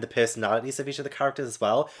and the personalities of each of the characters as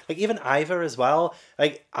well. Like, even Iva as well.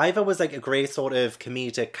 Like, Iva was, like, a great sort of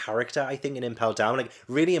comedic character, I think, in Impel Down. Like,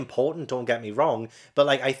 really important, don't get me wrong. But,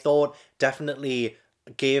 like, I thought definitely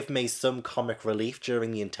gave me some comic relief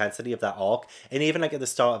during the intensity of that arc. And even, like, at the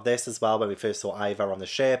start of this as well, when we first saw Iva on the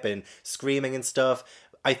ship and screaming and stuff,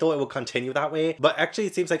 I thought it would continue that way. But actually,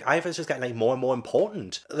 it seems like Iva's just getting, like, more and more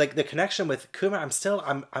important. Like, the connection with Kuma,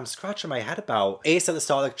 I'm scratching my head about. Ace at the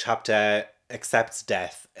start of the chapter accepts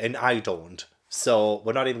death, and I don't. So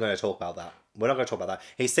we're not even going to talk about that. We're not going to talk about that.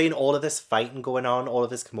 He's seen all of this fighting going on, all of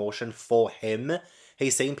this commotion for him.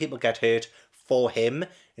 He's seen people get hurt for him. And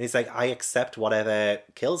he's like, I accept whatever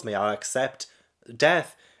kills me. I'll accept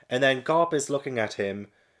death. And then Garp is looking at him,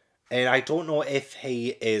 and I don't know if he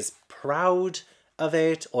is proud of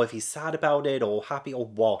it, or if he's sad about it, or happy, or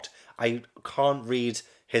what. I can't read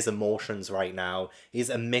his emotions right now. He's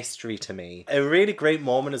a mystery to me. A really great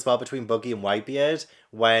moment as well between Buggy and Whitebeard,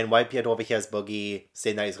 when Whitebeard overhears Buggy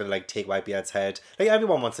saying that he's gonna, like, take Whitebeard's head. Like,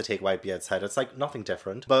 everyone wants to take Whitebeard's head. It's, like, nothing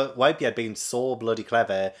different. But Whitebeard, being so bloody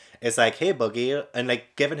clever, is like, hey, Buggy, and,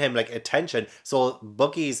 like, giving him, like, attention. So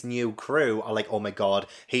Buggy's new crew are like, oh my god,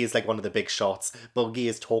 he's, like, one of the big shots. Buggy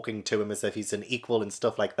is talking to him as if he's an equal and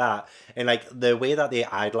stuff like that. And, like, the way that they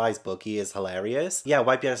idolize Buggy is hilarious. Yeah,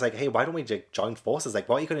 Whitebeard is like, hey, why don't we join forces? Like,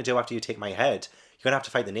 what are you gonna do after you take my head? You're gonna have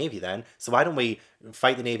to fight the Navy then. So why don't we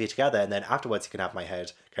fight the Navy together, and then afterwards you can have my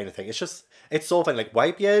head, kind of thing. It's just, it's so fun. Like,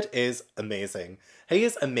 Whitebeard is amazing. He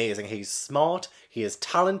is amazing. He's smart. He is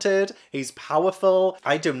talented. He's powerful.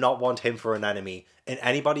 I do not want him for an enemy. And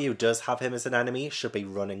anybody who does have him as an enemy should be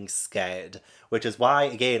running scared. Which is why,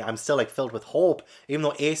 again, I'm still, like, filled with hope. Even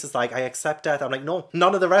though Ace is like, I accept death. I'm like, no,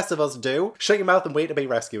 none of the rest of us do. Shut your mouth and wait to be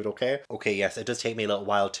rescued, okay? Okay, yes, it does take me a little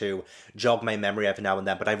while to jog my memory every now and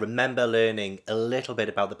then, but I remember learning a little bit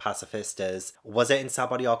about the pacifistas. Was it in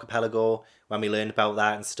Sabody Archipelago when we learned about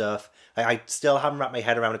that and stuff? I still haven't wrapped my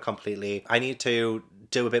head around it completely. I need to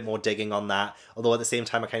do a bit more digging on that, although at the same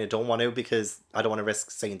time I kind of don't want to, because I don't want to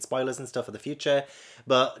risk saying spoilers and stuff for the future.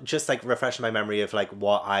 But just, like, refreshing my memory of, like,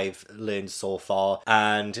 what I've learned so far,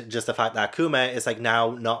 and just the fact that Kuma is, like,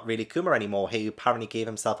 now not really Kuma anymore. He apparently gave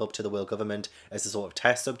himself up to the world government as a sort of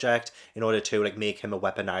test subject in order to, like, make him a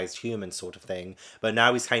weaponized human sort of thing. But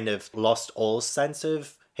now he's kind of lost all sense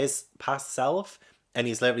of his past self, and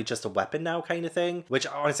he's literally just a weapon now, kind of thing. Which,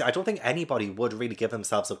 honestly, I don't think anybody would really give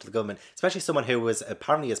themselves up to the government, especially someone who was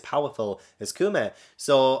apparently as powerful as Kuma.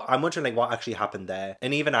 So I'm wondering, like, what actually happened there.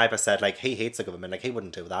 And even Iva said, like, he hates the government, like, he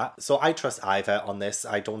wouldn't do that. So I trust Iva on this.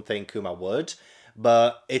 I don't think Kuma would.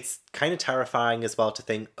 But it's kind of terrifying as well to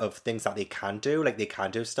think of things that they can do. Like, they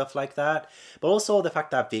can do stuff like that. But also the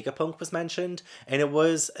fact that Vegapunk was mentioned. And it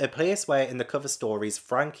was a place where, in the cover stories,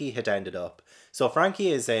 Frankie had ended up. So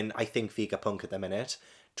Frankie is in, I think, Vegapunk at the minute,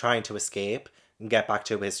 trying to escape and get back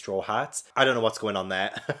to his Straw Hats. I don't know what's going on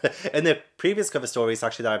there. In the previous cover stories,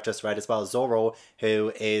 actually, that I've just read as well, Zoro,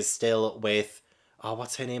 who is still with, oh,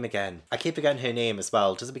 what's her name again? I keep forgetting her name as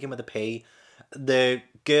well. Does it begin with a P? The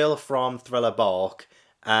girl from Thriller Bark,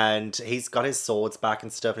 and he's got his swords back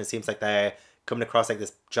and stuff, and it seems like they're coming across, like,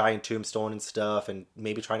 this giant tombstone and stuff, and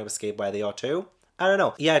maybe trying to escape where they are too. I don't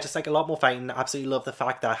know. Yeah, just, like, a lot more fighting. Absolutely love the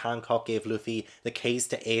fact that Hancock gave Luffy the keys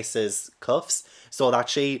to Ace's cuffs, so that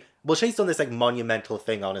she's done this, like, monumental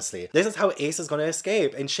thing, honestly. This is how Ace is going to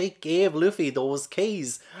escape, and she gave Luffy those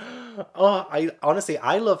keys. Oh,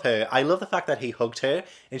 I love her. I love the fact that he hugged her,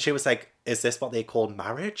 and she was like, is this what they call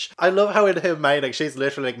marriage? I love how in her mind, like, she's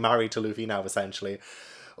literally, like, married to Luffy now, essentially.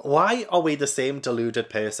 Why are we the same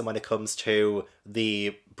deluded person when it comes to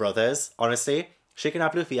the brothers, honestly? She can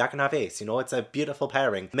have Luffy, I can have Ace, you know, it's a beautiful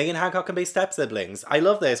pairing. Me and Hancock can be step-siblings. I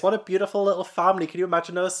love this. What a beautiful little family. Can you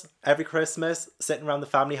imagine us every Christmas sitting around the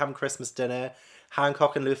family having Christmas dinner?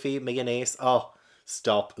 Hancock and Luffy, me and Ace. Oh,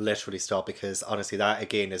 stop, literally stop, because honestly that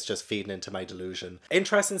again is just feeding into my delusion.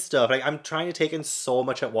 Interesting stuff. Like, I'm trying to take in so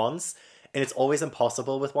much at once, and it's always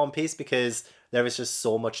impossible with One Piece because there is just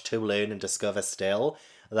so much to learn and discover still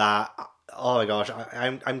that, oh my gosh,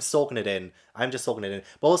 I'm soaking it in. I'm just soaking it in.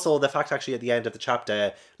 But also the fact actually at the end of the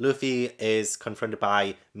chapter, Luffy is confronted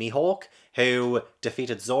by Mihawk, who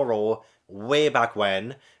defeated Zoro way back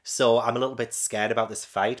when. So I'm a little bit scared about this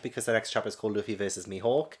fight because the next chapter is called Luffy versus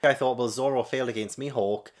Mihawk. I thought, well, Zoro failed against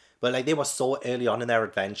Mihawk, but like they were so early on in their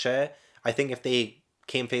adventure. I think if they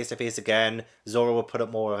came face to face again, Zoro would put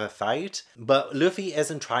up more of a fight. But Luffy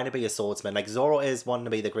isn't trying to be a swordsman. Like, Zoro is wanting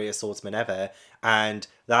to be the greatest swordsman ever, and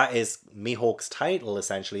that is Mihawk's title,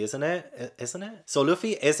 essentially, isn't it? Isn't it? So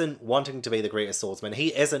Luffy isn't wanting to be the greatest swordsman. He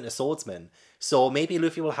isn't a swordsman. So maybe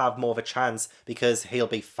Luffy will have more of a chance because he'll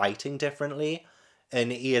be fighting differently,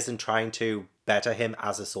 and he isn't trying to better him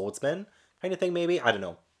as a swordsman, kind of thing, maybe? I don't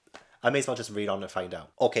know. I may as well just read on to find out.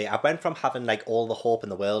 Okay, I went from having like all the hope in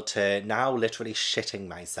the world to now literally shitting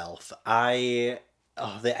myself. The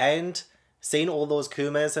end, seeing all those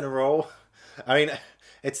Kumas in a row, I mean,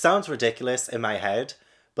 it sounds ridiculous in my head,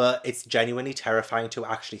 but it's genuinely terrifying to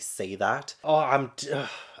actually say that. Oh,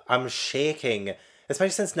 I'm shaking.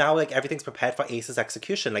 Especially since now, like, everything's prepared for Ace's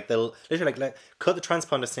execution. Like, they'll literally, like cut the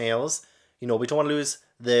transponder snails. You know, we don't want to lose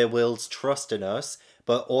the world's trust in us.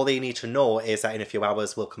 But all they need to know is that in a few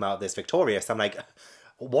hours we'll come out of this victorious. I'm like,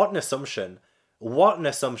 what an assumption. What an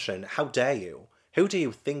assumption. How dare you? Who do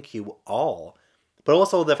you think you are? But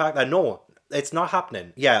also the fact that, no, it's not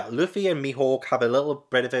happening. Yeah, Luffy and Mihawk have a little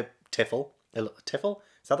bit of a tiffle. A tiffle?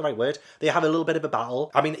 Is that the right word? They have a little bit of a battle.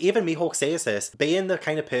 I mean, even Mihawk says this. Being the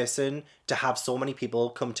kind of person to have so many people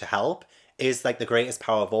come to help is like the greatest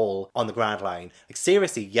power of all on the Grand Line. Like,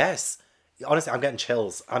 seriously, yes. Honestly, I'm getting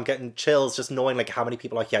chills. I'm getting chills just knowing like how many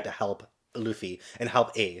people are here to help Luffy and help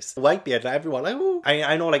Ace. Whitebeard, everyone, like, ooh.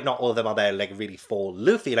 I know like not all of them are there like really for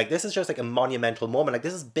Luffy. Like, this is just like a monumental moment. Like,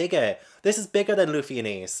 this is bigger. This is bigger than Luffy and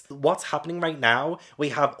Ace. What's happening right now? We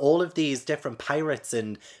have all of these different pirates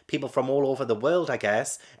and people from all over the world, I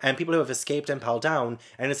guess, and people who have escaped Impel Down,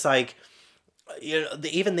 and it's like, you know,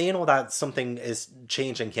 even they know that something is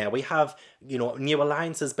changing here. We have, you know, new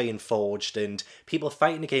alliances being forged and people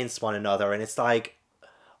fighting against one another, and it's like,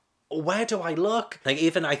 where do I look? Like,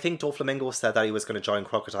 even I think Doflamingo said that he was going to join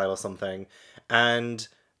Crocodile or something, and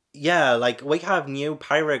yeah, like, we have new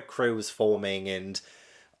pirate crews forming, and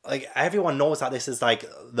like, everyone knows that this is like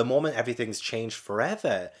the moment everything's changed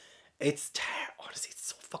forever. It's honestly, it's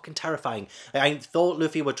so fucking terrifying. Like, I thought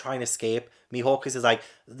Luffy would try and escape. Mihawk is like,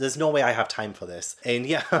 there's no way I have time for this. And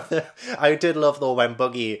yeah, I did love though when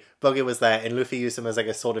Buggy was there and Luffy used him as like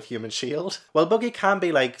a sort of human shield. Well, Buggy can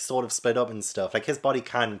be like sort of split up and stuff. Like, his body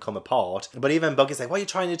can come apart. But even Buggy's like, what are you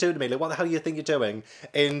trying to do to me? Like, what the hell do you think you're doing?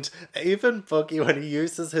 And even Buggy, when he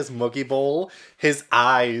uses his Muggy Ball, his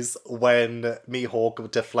eyes when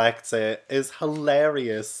Mihawk deflects it is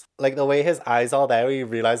hilarious. Like, the way his eyes are there, he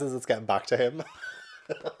realizes it's getting back to him.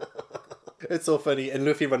 It's so funny. And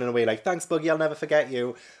Luffy running away like, thanks, Buggy, I'll never forget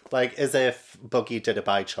you. Like, as if Buggy did it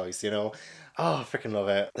by choice, you know? Oh, I freaking love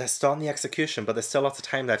it. They're starting the execution, but there's still lots of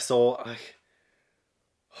time left, so...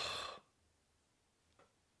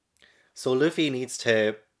 So Luffy needs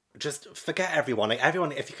to just forget everyone. Like,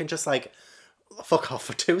 everyone, if you can just, like, fuck off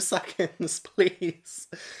for 2 seconds, please.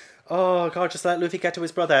 Oh, God, just let Luffy get to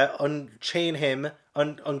his brother, unchain him,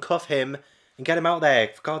 uncuff him, and get him out there,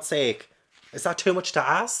 for God's sake. Is that too much to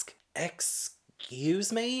ask?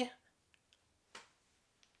 Excuse me?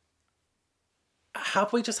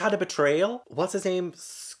 Have we just had a betrayal? What's his name?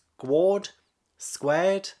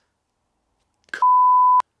 Squared?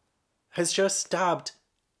 Has just stabbed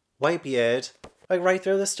Whitebeard, like, right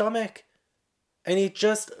through the stomach. And he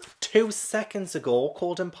just 2 seconds ago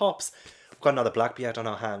called him Pops. We've got another Blackbeard on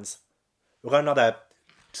our hands. We've got another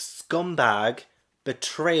scumbag,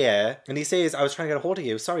 betrayer, and he says, I was trying to get a hold of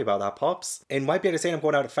you, sorry about that, Pops. And Whitebeard is saying, I'm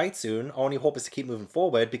going out to fight soon, our only hope is to keep moving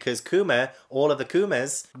forward, because Kuma, all of the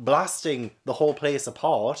Kumas, blasting the whole place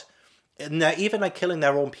apart, and they're even like killing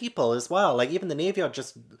their own people as well. Like, even the Navy are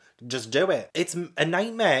just do it. It's a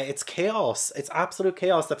nightmare, it's chaos, it's absolute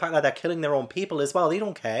chaos. The fact that they're killing their own people as well, they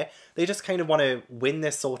don't care. They just kind of want to win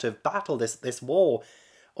this sort of battle, this war.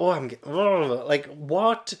 Like,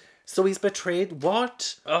 what? So he's betrayed?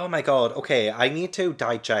 What? Oh my God. Okay, I need to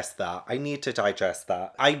digest that.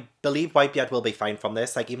 I believe Whitebeard will be fine from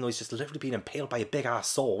this. Like, even though he's just literally being impaled by a big-ass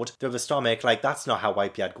sword through the stomach, like, that's not how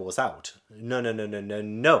Whitebeard goes out.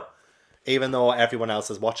 No. Even though everyone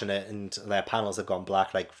else is watching it and their panels have gone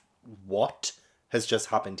black, like, what has just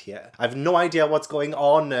happened here? I have no idea what's going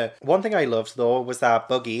on. One thing I loved, though, was that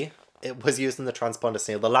Buggy, it was using the transponder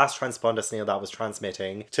snail, the last transponder snail that was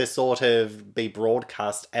transmitting, to sort of be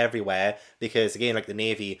broadcast everywhere, because, again, like, the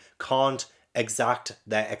Navy can't exact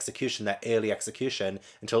their execution, their early execution,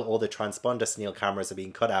 until all the transponder snail cameras are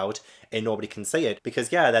being cut out and nobody can see it,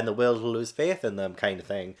 because, yeah, then the world will lose faith in them, kind of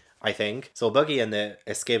thing. I think. So Buggy and the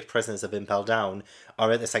escaped prisoners of Impel Down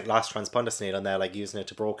are at this like last transponder snail and they're like using it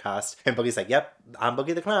to broadcast. And Buggy's like, yep, I'm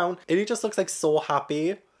Buggy the Clown. And he just looks like so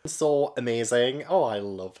happy. So amazing. Oh, I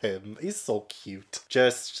love him. He's so cute.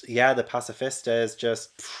 Just, yeah, the pacifistas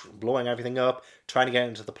just blowing everything up, trying to get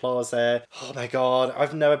into the plaza. Oh my god,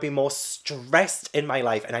 I've never been more stressed in my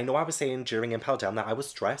life. And I know I was saying during Impel Down that I was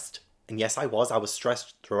stressed. And yes, I was. I was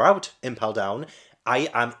stressed throughout Impel Down. I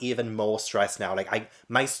am even more stressed now. Like,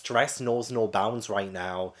 my stress knows no bounds right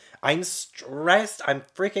now. I'm stressed. I'm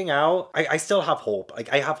freaking out. I still have hope.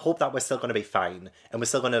 Like, I have hope that we're still going to be fine. And we're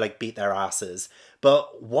still going to, like, beat their asses.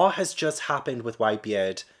 But what has just happened with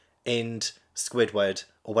Whitebeard and Squidward,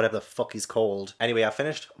 or whatever the fuck he's called? Anyway, I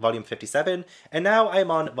finished volume 57. And now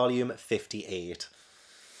I'm on volume 58.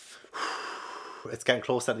 It's getting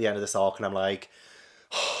closer to the end of this arc. And I'm like,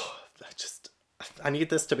 I need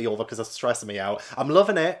this to be over because it's stressing me out. I'm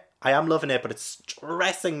loving it. I am loving it, but it's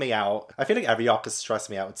stressing me out. I feel like every arc is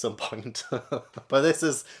stressing me out at some point. But this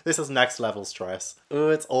is next level stress. Oh,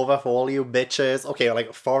 it's over for all you bitches. Okay,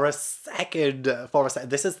 like for a second.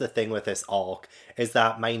 This is the thing with this arc, is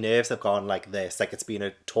that my nerves have gone like this. Like it's been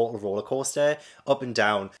a total roller coaster, up and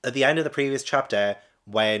down. At the end of the previous chapter,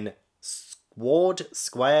 when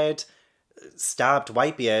Squared stabbed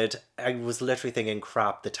Whitebeard, I was literally thinking,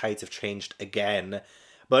 crap, the tides have changed again.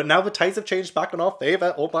 But now the tides have changed back in our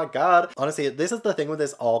favour. Oh my god. Honestly, this is the thing with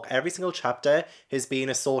this arc. Every single chapter has been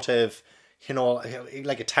a sort of, you know,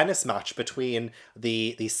 like a tennis match between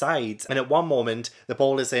the sides. And at one moment, the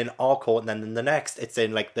ball is in our court, and then in the next, it's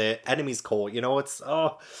in like the enemy's court. You know, it's,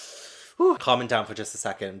 oh... Calming down for just a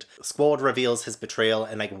second. Squad reveals his betrayal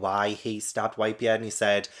and like why he stabbed Whitebeard, and he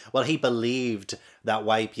said, well, he believed that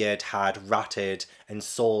Whitebeard had ratted and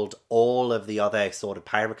sold all of the other sort of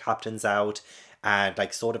pirate captains out and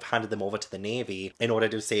like sort of handed them over to the Navy in order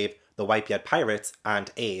to save the Whitebeard pirates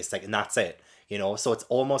and Ace, like, and that's it. You know, so it's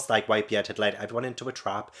almost like Whitebeard had led everyone into a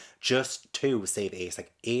trap just to save Ace,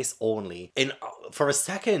 like Ace only. And for a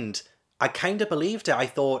second, I kind of believed it. I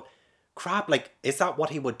thought, crap, like, is that what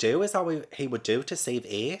he would do? Is that what he would do to save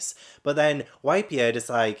Ace? But then Whitebeard is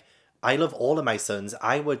like, I love all of my sons.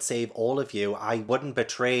 I would save all of you. I wouldn't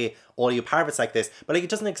betray all you pirates like this. But like, he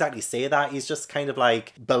doesn't exactly say that. He's just kind of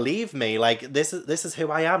like, believe me, like, this is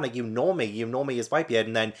who I am. Like, you know me as Whitebeard.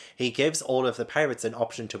 And then he gives all of the pirates an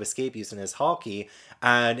option to escape using his hotkey.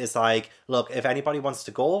 And it's like, look, if anybody wants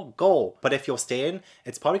to go, go. But if you're staying,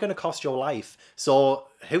 it's probably going to cost your life. So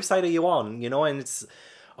whose side are you on? You know, and it's...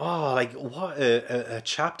 oh, like, what a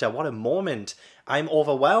chapter, what a moment. I'm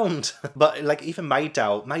overwhelmed. But, like, even my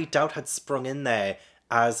doubt had sprung in there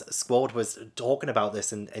as Squad was talking about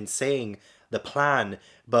this and saying the plan.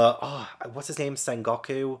 But, oh, what's his name?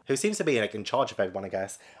 Sengoku, who seems to be, like, in charge of everyone, I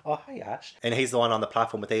guess. Oh, hi, Ash. And he's the one on the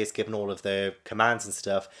platform with Ace giving all of the commands and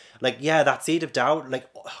stuff. Like, yeah, that seed of doubt, like,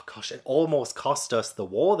 oh, gosh, it almost cost us the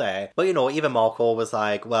war there. But, you know, even Marco was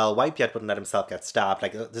like, well, Whitebeard wouldn't let himself get stabbed.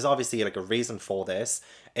 Like, there's obviously, like, a reason for this.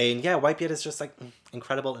 And, yeah, Whitebeard is just, like,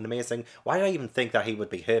 incredible and amazing. Why did I even think that he would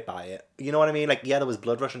be hurt by it? You know what I mean? Like, yeah, there was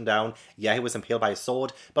blood rushing down. Yeah, he was impaled by a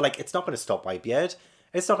sword. But, like, it's not going to stop Whitebeard.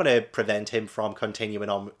 It's not going to prevent him from continuing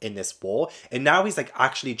on in this war. And now he's, like,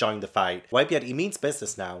 actually joining the fight. Whitebeard, he means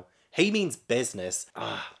business now. He means business.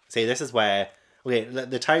 See, this is where... okay,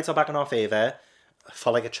 the tides are back in our favour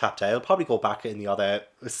for, like, a chapter. It'll probably go back in the other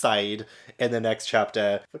side in the next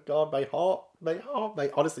chapter. But God, my heart.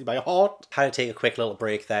 Honestly, my heart. Had to take a quick little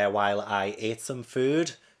break there while I ate some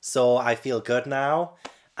food. So I feel good now.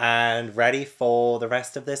 And ready for the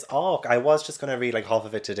rest of this arc. I was just going to read like half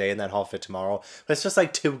of it today and then half of it tomorrow. But it's just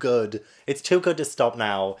like too good. It's too good to stop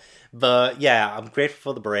now. But yeah, I'm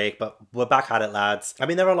grateful for the break, but we're back at it, lads. I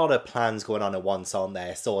mean, there are a lot of plans going on at once on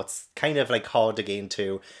there, so it's kind of like hard again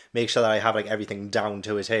to make sure that I have like everything down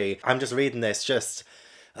to a T. I'm just reading this just...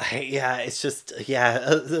 yeah, it's just... yeah,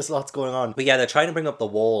 there's lots going on. But yeah, they're trying to bring up the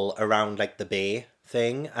wall around like the bay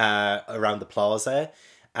thing, around the plaza.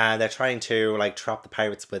 And they're trying to, like, trap the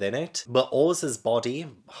pirates within it. But Oz's body...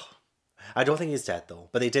 I don't think he's dead, though.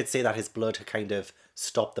 But they did say that his blood had kind of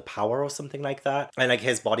stopped the power or something like that. And, like,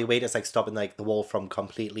 his body weight is, like, stopping, like, the wall from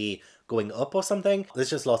completely going up or something. There's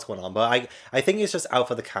just lots going on. But I think he's just out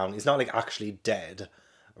for the count. He's not, like, actually dead.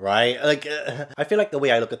 right? Like, I feel like the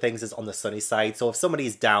way I look at things is on the sunny side. So if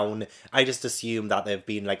somebody's down, I just assume that they've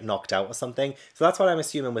been like knocked out or something. So that's what I'm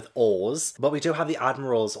assuming with Oars. But we do have the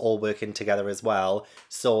admirals all working together as well,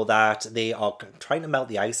 so that they are trying to melt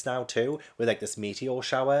the ice now too, with like this meteor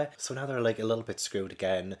shower. So now they're like a little bit screwed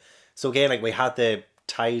again. So again, like we had the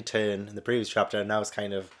tide turn in the previous chapter, and now it's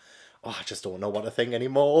kind of, oh, I just don't know what to think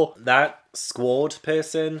anymore. That squad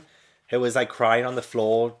person who was like crying on the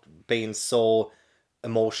floor, being so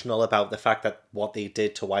emotional about the fact that what they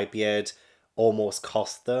did to Whitebeard almost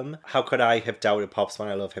cost them. How could I have doubted Pops when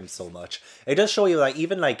I love him so much? It does show you like,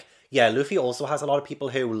 even like, yeah, Luffy also has a lot of people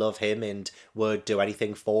who love him and would do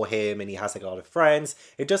anything for him, and he has like a lot of friends.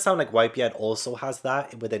 It does sound like Whitebeard also has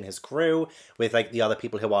that within his crew, with like the other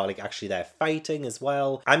people who are like actually there fighting as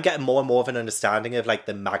well. I'm getting more and more of an understanding of like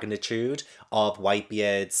the magnitude of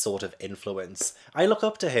Whitebeard's sort of influence. I look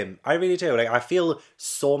up to him. I really do. Like, I feel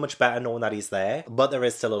so much better knowing that he's there, but there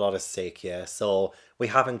is still a lot at stake here. So we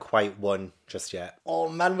haven't quite won just yet. Oh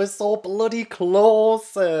man, we're so bloody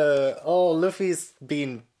close. Oh, Luffy's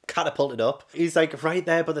been catapulted up. He's like right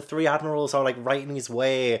there, but the three admirals are like right in his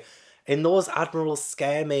way. And those admirals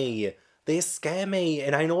scare me. They scare me.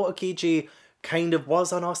 And I know Okiji kind of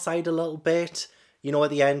was on our side a little bit. You know, at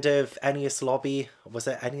the end of Enies Lobby, was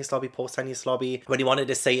it Enies Lobby, post Enies Lobby, when he wanted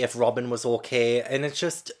to say if Robin was okay. And it's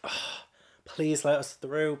just, oh, please let us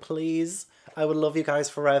through, please. I would love you guys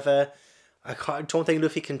forever. I don't think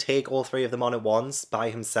Luffy can take all three of them on at once by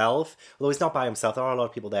himself. Although he's not by himself, there are a lot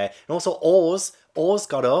of people there. And also Oars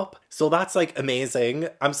got up. So that's like amazing.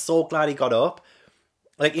 I'm so glad he got up.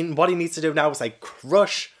 Like, what he needs to do now is like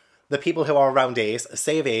crush the people who are around Ace,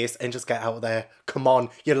 save Ace, and just get out there. Come on,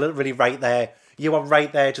 you're literally right there. You are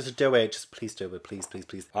right there, just do it. Just please do it, please, please,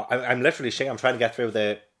 please. I'm literally shaking. I'm trying to get through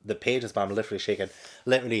the pages, but I'm literally shaking.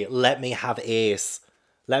 Literally, let me have Ace.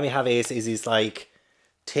 Let me have Ace as he's like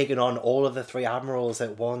taking on all of the three admirals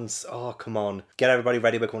at once. Oh, come on. Get everybody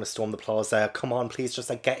ready. We're going to storm the plaza. Come on, please,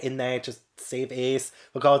 just like get in there. Just save Ace.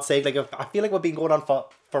 For God's sake, like I feel like we've been going on for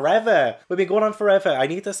forever. We've been going on forever. I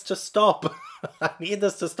need this to stop. I need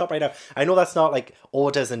this to stop right now. I know that's not like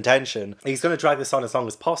Oda's intention. He's going to drag this on as long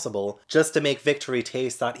as possible just to make victory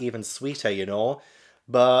taste that even sweeter, you know?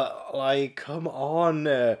 But, like, come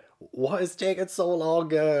on. What is taking so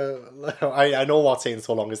long? I know what's taking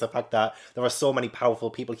so long is the fact that there are so many powerful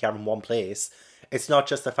people here in one place. It's not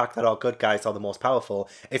just the fact that our good guys are the most powerful.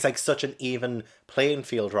 It's like such an even playing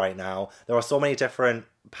field right now. There are so many different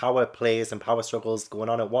power plays and power struggles going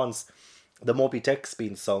on at once. The Moby Dick's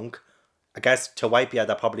been sunk. I guess to Whitebeard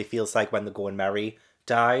that probably feels like when the Going Merry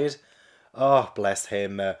died. Oh, bless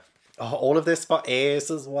him. Oh, all of this for Ace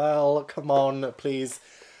as well. Come on, please.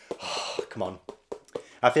 Oh, come on.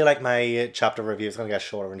 I feel like my chapter review is going to get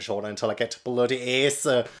shorter and shorter until I get to bloody Ace.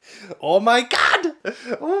 Oh my god!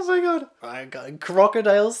 Oh my god. My god.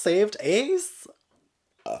 Crocodile saved Ace?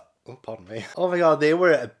 Oh, pardon me. Oh my god, they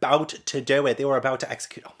were about to do it. They were about to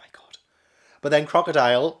execute. Oh my god. But then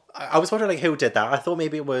Crocodile, I was wondering like who did that. I thought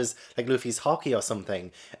maybe it was like Luffy's hockey or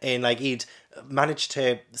something. And like he'd managed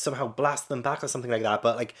to somehow blast them back or something like that.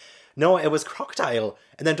 But like, no, it was Crocodile.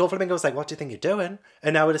 And then Doflamingo was like, what do you think you're doing?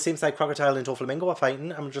 And now it seems like Crocodile and Doflamingo are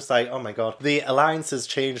fighting. I'm just like, oh my god. The alliance has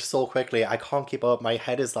changed so quickly. I can't keep up. My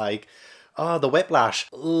head is like, oh, the whiplash.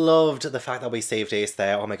 Loved the fact that we saved Ace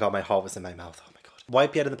there. Oh my god, my heart was in my mouth. Oh my god.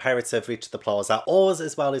 Whitebeard and the pirates have reached the plaza. Oars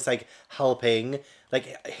as well is like helping.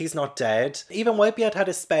 Like, he's not dead. Even Whitebeard had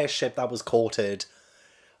a spare ship that was courted.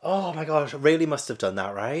 Oh my gosh, really must have done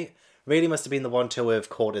that, right? Really must have been the one to have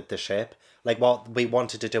courted the ship. Like what we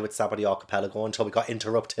wanted to do with Sabody Archipelago until we got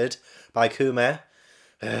interrupted by Kuma.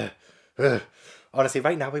 Honestly,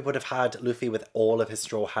 right now we would have had Luffy with all of his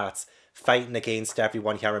straw hats fighting against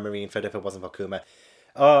everyone here in Marineford if it wasn't for Kuma.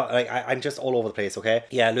 Oh, like I'm just all over the place, okay?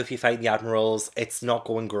 Yeah, Luffy fighting the admirals. It's not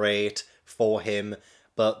going great for him,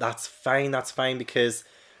 but that's fine because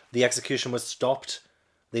the execution was stopped.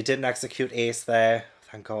 They didn't execute Ace there,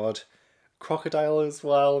 thank God. Crocodile as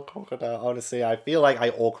well. Crocodile, honestly, I feel like I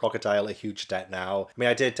owe Crocodile a huge debt now. I mean,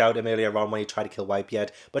 I did doubt him earlier on when he tried to kill Whitebeard,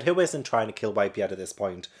 but who isn't trying to kill Whitebeard at this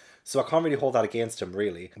point? So I can't really hold that against him,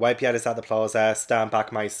 really. Whitebeard is at the plaza, stand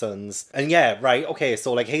back my sons. And yeah, right, okay,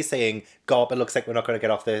 so like he's saying, God, it looks like we're not going to get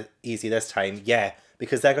off the easy this time. Yeah,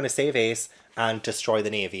 because they're going to save Ace and destroy the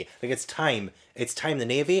Navy. Like, it's time. It's time the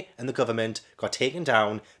Navy and the government got taken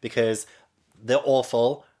down because they're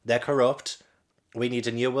awful, they're corrupt. We need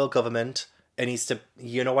a new world government. It needs to,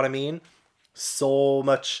 you know what I mean? So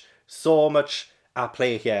much at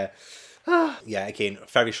play here. Yeah, again,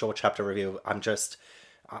 very short chapter review.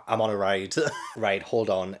 I'm on a ride. Right, hold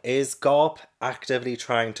on. Is Garp actively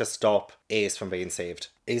trying to stop Ace from being saved?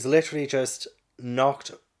 He's literally just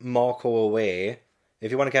knocked Marco away.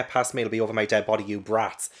 If you want to get past me, it'll be over my dead body, you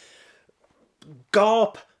brats.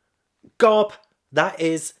 Garp! Garp! That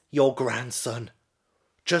is your grandson.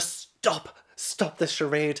 Just stop. Stop this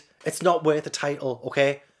charade. It's not worth the title,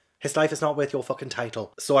 okay? His life is not worth your fucking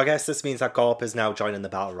title. So I guess this means that Garp is now joining the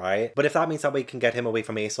battle, right? But if that means that we can get him away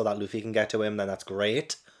from Ace so that Luffy can get to him, then that's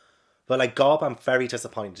great. But like, Garp, I'm very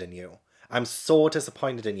disappointed in you. I'm so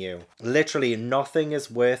disappointed in you. Literally, nothing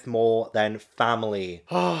is worth more than family.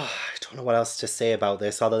 Oh, I don't know what else to say about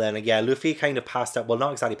this other than, yeah, Luffy kind of passed out. Well,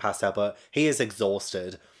 not exactly passed out, but he is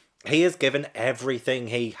exhausted. He has given everything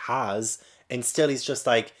he has, and still he's just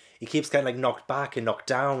like, he keeps getting like knocked back and knocked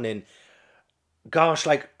down, and gosh,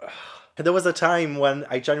 like, there was a time when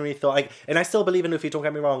I genuinely thought, like, and I still believe in Luffy, don't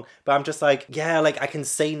get me wrong, but I'm just like, yeah, like, I can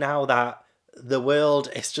say now that the world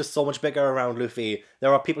is just so much bigger around Luffy.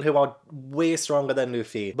 There are people who are way stronger than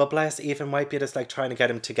Luffy. But bless, even Whitebeard is like trying to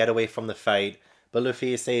get him to get away from the fight. But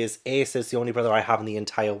Luffy says, Ace is the only brother I have in the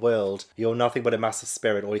entire world. You're nothing but a massive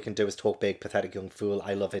spirit. All you can do is talk big, pathetic young fool.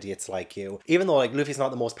 I love idiots like you. Even though, like, Luffy's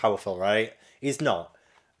not the most powerful, right? He's not.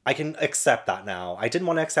 I can accept that now. I didn't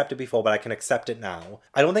want to accept it before, but I can accept it now.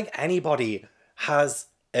 I don't think anybody has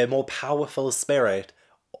a more powerful spirit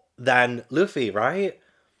than Luffy, right?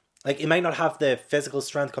 Like, he might not have the physical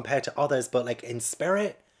strength compared to others, but like in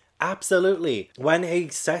spirit, absolutely. When he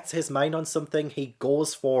sets his mind on something, he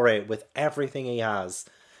goes for it with everything he has.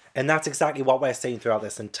 And that's exactly what we're seeing throughout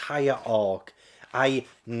this entire arc. I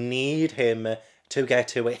need him to get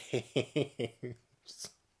to it.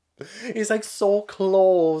 He's like so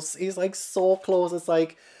close. He's like so close. It's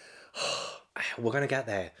like, we're going to get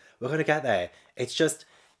there. We're going to get there. It's just,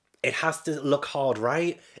 it has to look hard,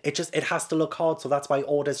 right? It has to look hard. So that's why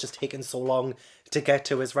Oda's just taken so long to get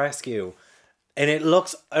to his rescue. And it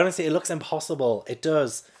looks, honestly, it looks impossible. It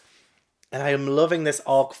does. And I am loving this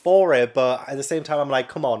arc for it. But at the same time, I'm like,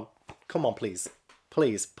 come on, please.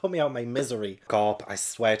 Please, put me out of my misery. Garp, I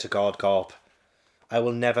swear to God, Garp. I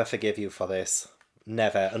will never forgive you for this.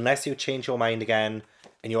 Never. Unless you change your mind again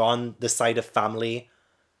and you're on the side of family,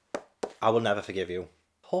 I will never forgive you.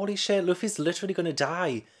 Holy shit, Luffy's literally gonna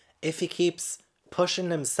die if he keeps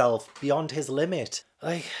pushing himself beyond his limit.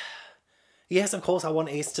 Like, yes, of course I want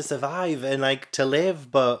Ace to survive and like to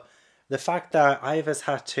live, but the fact that Ivar's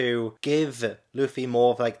had to give Luffy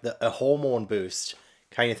more of like a hormone boost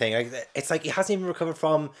kind of thing. Like, it's like he hasn't even recovered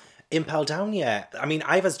from Impel Down yet. I mean,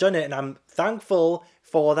 Ivar's done it and I'm thankful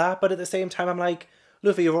for that, but at the same time I'm like,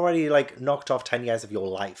 Luffy, you've already like knocked off 10 years of your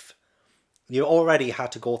life. You already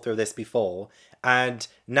had to go through this before, and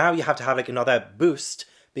now you have to have like another boost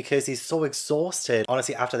because he's so exhausted.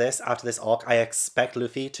 Honestly, after this arc, I expect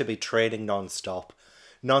Luffy to be training non-stop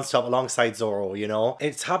alongside Zoro, you know?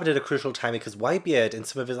 It's happened at a crucial time because Whitebeard and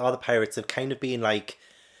some of his other pirates have kind of been like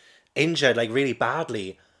injured like really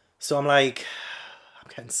badly. So I'm like, I'm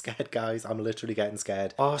getting scared, guys. I'm literally getting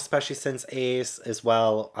scared. Oh, especially since Ace, as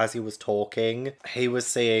well, as he was talking, he was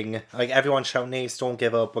saying, like, everyone shouting, Ace, don't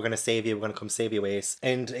give up. We're going to save you. We're going to come save you, Ace.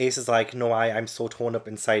 And Ace is like, no, I'm so torn up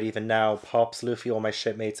inside even now. Pops, Luffy, all my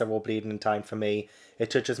shipmates are all bleeding in time for me. It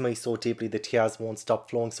touches me so deeply the tears won't stop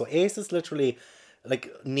flowing. So Ace is literally,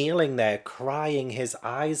 like, kneeling there, crying his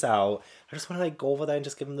eyes out. I just want to, like, go over there and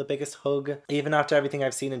just give him the biggest hug. Even after everything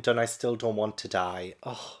I've seen and done, I still don't want to die.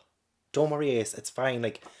 Oh. Don't worry, Ace. It's fine.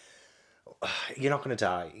 Like, you're not going to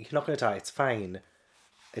die. You're not going to die. It's fine.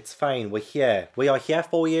 It's fine. We're here. We are here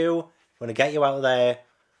for you. We're going to get you out of there.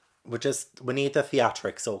 We need the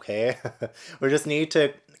theatrics, okay? We just need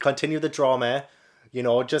to continue the drama, you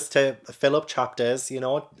know, just to fill up chapters, you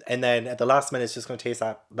know, and then at the last minute, it's just going to taste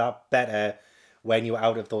that better when you're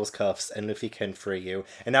out of those cuffs and Luffy can free you.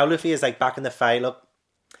 And now Luffy is, like, back in the fight. Look,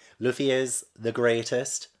 Luffy is the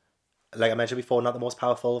greatest. Like I mentioned before, not the most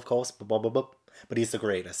powerful, of course, but he's the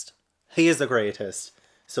greatest. He is the greatest.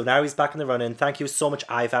 So now he's back in the running. Thank you so much,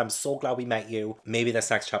 Ivar. I'm so glad we met you. Maybe this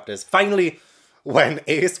next chapter is finally when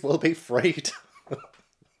Ace will be freed.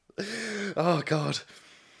 Oh, God.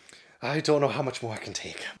 I don't know how much more I can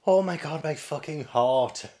take. Oh, my God, my fucking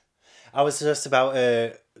heart. I was just about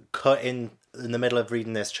to cut in the middle of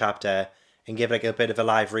reading this chapter and give like a bit of a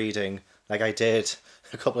live reading, like I did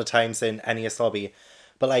a couple of times in NES Lobby.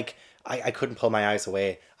 But like, I couldn't pull my eyes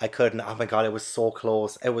away. I couldn't. Oh my God, it was so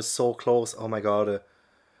close. It was so close. Oh my God.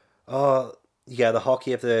 Oh, yeah, the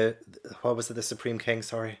hockey of the... What was it? The Supreme King,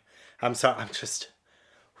 sorry. I'm sorry, I'm just...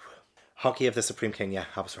 Hockey of the Supreme King, yeah,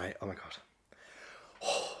 I was right. Oh my God.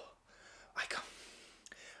 Oh,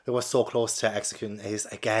 it was so close to executing Ace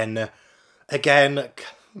again. Again.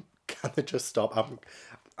 Can they just stop?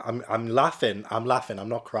 I'm laughing. I'm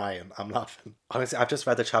not crying. I'm laughing. Honestly, I've just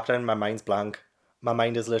read the chapter and my mind's blank. My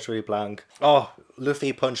mind is literally blank. Oh,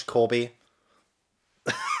 Luffy punched Kobe.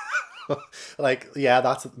 Like, yeah,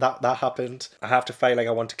 that happened. I have to fight like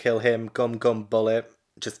I want to kill him. Gum gum bullet.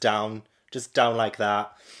 Just down like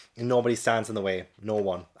that. And nobody stands in the way. No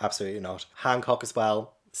one. Absolutely not. Hancock as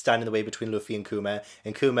well. Stand in the way between Luffy and Kuma.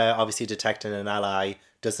 And Kuma, obviously detecting an ally,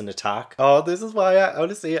 doesn't attack. Oh, this is why I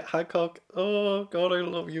honestly, Hancock. Oh, God, I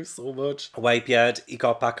love you so much. Whitebeard, he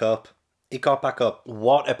got back up. He got back up.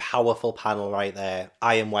 What a powerful panel right there.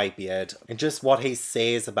 I am Whitebeard. And just what he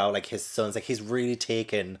says about, like, his sons. Like, he's really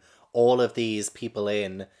taken all of these people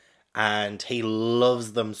in. And he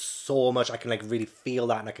loves them so much. I can, like, really feel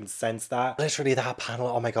that and I can sense that. Literally, that panel,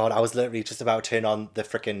 oh my God. I was literally just about to turn on the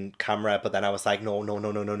freaking camera. But then I was like,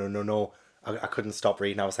 no. I couldn't stop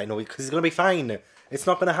reading. I was like, no, because he's going to be fine. It's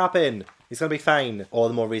not going to happen. He's going to be fine. All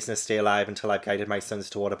the more reason to stay alive until I've guided my sons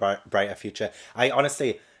toward a brighter future. I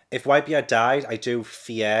honestly... If Whitebeard died, I do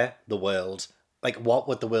fear the world. Like, what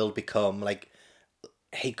would the world become? Like,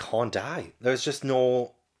 he can't die. There's just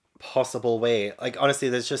no possible way. Like, honestly,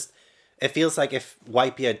 there's just... It feels like if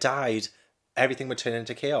Whitebeard died, everything would turn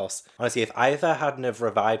into chaos. Honestly, if Iva hadn't have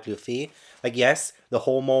revived Luffy, like, yes, the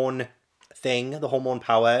hormone thing, the hormone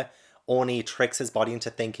power, only tricks his body into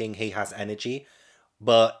thinking he has energy,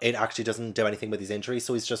 but it actually doesn't do anything with his injury,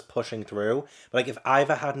 so he's just pushing through. But like, if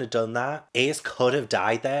Iva hadn't have done that, Ace could have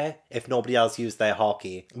died there if nobody else used their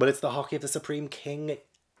hockey. But it's the hockey of the Supreme King.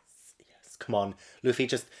 Yes, come on. Luffy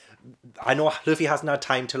just... I know Luffy hasn't had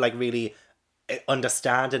time to, like, really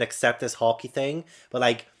understand and accept this hockey thing, but,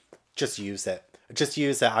 like, just use it. Just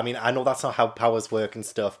use it. I mean, I know that's not how powers work and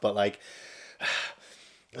stuff, but, like...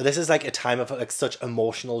 This is, like, a time of, like, such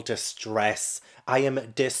emotional distress. I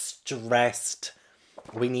am distressed.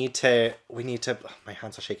 We need to, my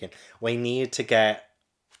hands are shaking. We need to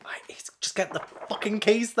just get the fucking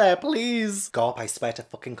case there, please. God, I swear to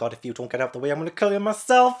fucking God, if you don't get out of the way, I'm gonna kill you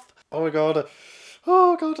myself. Oh my God.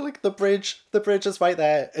 Oh God, like the bridge is right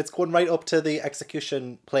there. It's going right up to the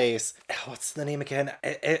execution place. What's the name again?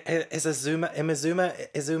 Izuma?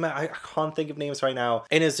 I can't think of names right now.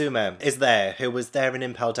 Inazuma is there, who was there in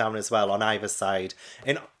Impel Down as well on Iva's side.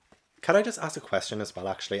 Can I just ask a question as well,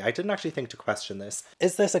 actually? I didn't actually think to question this.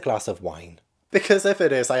 Is this a glass of wine? Because if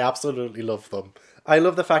it is, I absolutely love them. I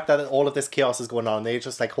love the fact that all of this chaos is going on. They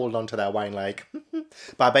just, like, hold on to their wine, like...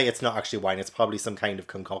 But I bet it's not actually wine. It's probably some kind of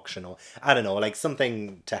concoction or... I don't know, like,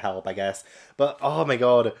 something to help, I guess. But, oh my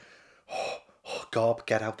God. Oh, Gob,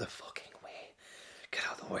 get out the fucking way. Get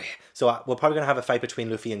out of the way. So we're probably going to have a fight between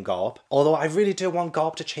Luffy and Gob. Although I really do want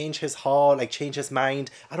Gob to change his heart, like change his mind.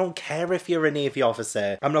 I don't care if you're a Navy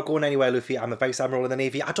officer. I'm not going anywhere, Luffy. I'm a Vice Admiral in the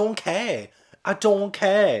Navy. I don't care. I don't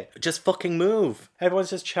care. Just fucking move. Everyone's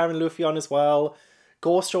just cheering Luffy on as well.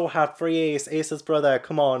 Ghost Joe had free Ace. Ace's brother.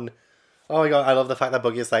 Come on. Oh my God, I love the fact that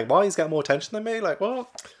Boogie's like, well, he's got more attention than me. Like, what?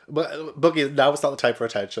 But Boogie, now it's not the time for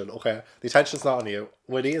attention, okay? The attention's not on you.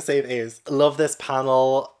 We need to save Ace. Love this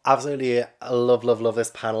panel. Absolutely love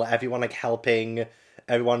this panel. Everyone, like, helping.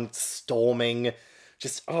 Everyone storming.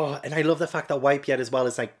 Just, oh, and I love the fact that Whitebeard as well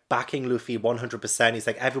is, like, backing Luffy 100%. He's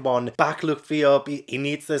like, everyone, back Luffy up. He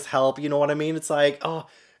needs this help, you know what I mean? It's like, oh...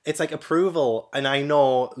 It's like approval, and I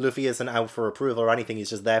know Luffy isn't out for approval or anything, he's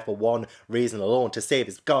just there for one reason alone, to save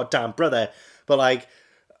his goddamn brother, but like,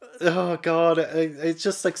 oh God, it's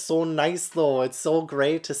just like so nice though, it's so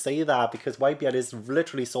great to see that, because Whitebeard is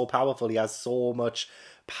literally so powerful, he has so much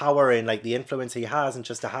power in like the influence he has, and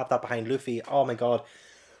just to have that behind Luffy, oh my God.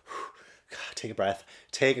 God, take a breath.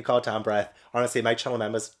 Take a goddamn breath. Honestly, my channel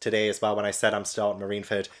members today as well, when I said I'm starting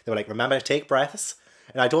Marineford, they were like, remember to take breaths,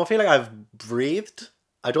 and I don't feel like I've breathed.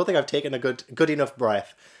 I don't think I've taken a good enough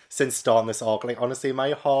breath since starting this arc. Like, honestly,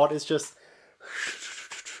 my heart is just...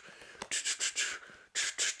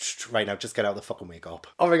 Right now, just get out of the fucking way, Gop.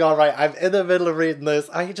 Oh my God, right, I'm in the middle of reading this.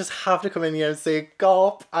 I just have to come in here and say,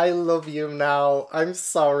 Gop, I love you now. I'm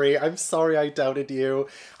sorry I doubted you.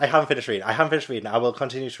 I haven't finished reading. I will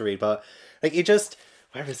continue to read, but, like, he just...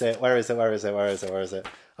 Where is it?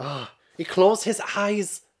 Oh, he closed his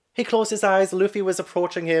eyes. Luffy was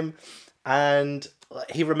approaching him, and...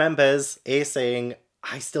 he remembers Ace saying,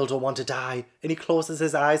 I still don't want to die. And he closes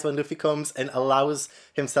his eyes when Luffy comes and allows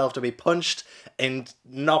himself to be punched and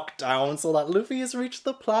knocked down so that Luffy has reached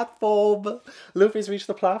the platform.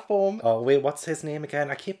 Oh, wait, what's his name again?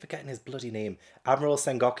 I keep forgetting his bloody name. Admiral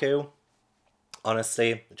Sengoku.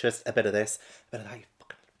 Honestly, just a bit of this, a bit of that.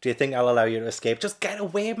 Do you think I'll allow you to escape? Just get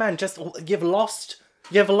away, man. You've lost.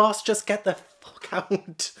 Just get the fuck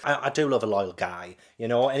out. I do love a loyal guy, you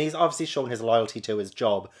know, and he's obviously shown his loyalty to his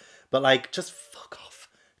job, but like, just fuck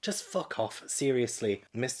off, seriously.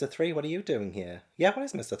 Mr. 3, what are you doing here? Yeah, what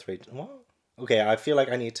is Mr. 3? What? Okay, I feel like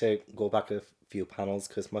I need to go back a few panels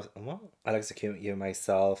because what? I'll execute you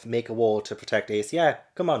myself. Make a wall to protect Ace. Yeah,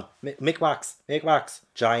 come on. Make wax. Make wax.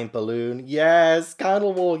 Giant balloon. Yes.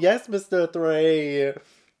 Candle wall. Yes, Mr. 3.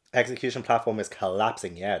 Execution platform is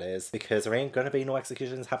collapsing. Yeah, it is. Because there ain't gonna be no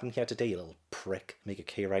executions happening here today, you little prick. Make a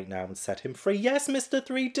key right now and set him free. Yes, Mr.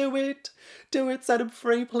 3, do it. Do it. Set him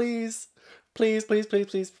free, please. Please, please, please,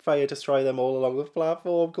 please, fire destroy them all along the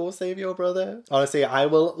platform. Go save your brother. Honestly, I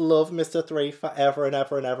will love Mr. 3 forever and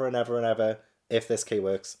ever and ever and ever and ever if this key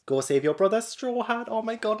works. Go save your brother, Straw Hat. Oh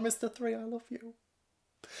my god, Mr. 3, I love you.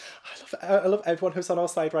 I love everyone who's on our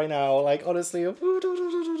side right now. Like, honestly.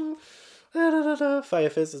 Fire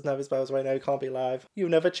Fist is never spells right now. You can't be live. You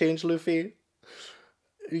never change, Luffy.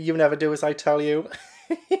 You never do as I tell you.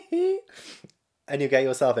 And you get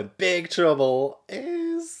yourself in big trouble.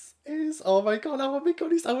 Oh my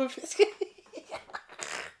god, he's out of his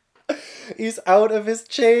he's out of his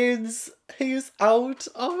chains. He's out.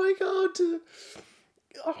 Oh my god.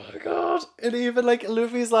 Oh my god. And even like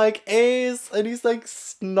Luffy's like Ace and he's like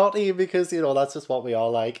snotty because you know that's just what we are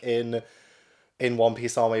like in One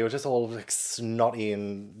Piece Army. We're just all like snotty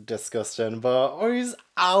and disgusting. But he's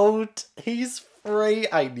out. He's free.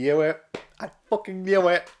 I knew it. I fucking knew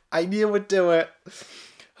it. I knew it would do it.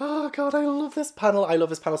 Oh god, I love this panel. I love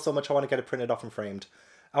this panel so much I want to get it printed off and framed.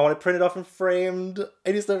 I want it printed off and framed.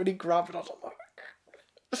 And he's literally grabbing it.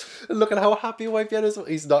 Look at how happy Whitebeard is.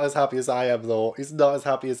 He's not as happy as I am though. He's not as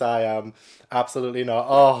happy as I am. Absolutely not.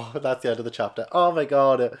 Oh, that's the end of the chapter. Oh my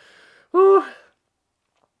god. Whew.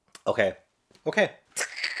 Okay.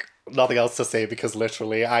 Nothing else to say because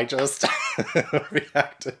literally I just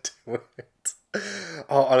reacted to it.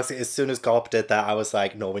 Oh, honestly, as soon as Garp did that, I was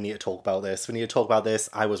like, no, we need to talk about this. We need to talk about this.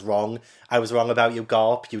 I was wrong. I was wrong about you,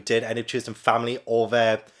 Garp. You did end up choosing family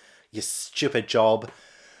over your stupid job.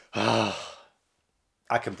 I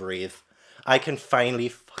can breathe. I can finally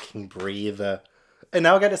fucking breathe. And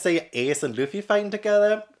now I get to see Ace and Luffy fighting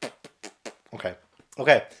together. Okay,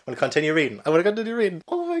 I'm gonna continue reading. Oh my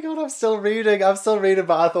god, I'm still reading, but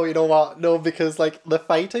I thought, you know what? No, because like the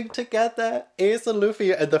fighting together, Ace and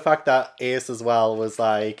Luffy, and the fact that Ace as well was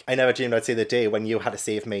like, I never dreamed I'd see the day when you had to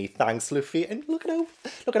save me. Thanks, Luffy. And look at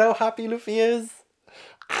how happy Luffy is.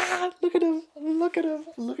 Look at him. Look at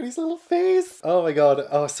his little face. Oh my god.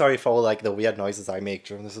 Oh, sorry for all like the weird noises I make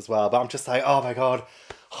during this as well, but I'm just like, oh my god.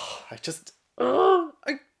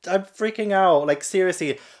 I'm freaking out. Like,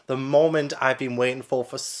 seriously, the moment I've been waiting for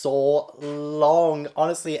so long.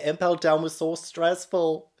 Honestly, Impel Down was so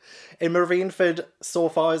stressful. And Marineford so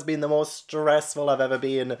far has been the most stressful I've ever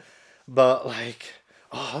been. But, like,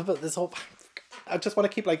 but this whole... I just want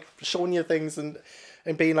to keep, like, showing you things and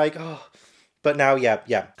being like, oh... But now, yeah,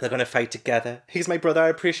 they're going to fight together. He's my brother. I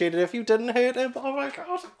appreciate it if you didn't hurt him. Oh my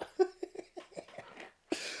god.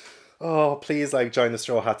 Oh, please, like, join the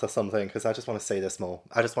Straw Hats or something, because I just want to see this more.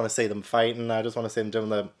 I just want to see them fighting. I just want to see them doing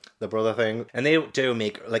the brother thing. And they do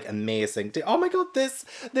make, like, amazing... Oh my god,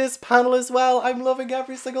 this panel as well. I'm loving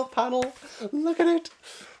every single panel. Look at it.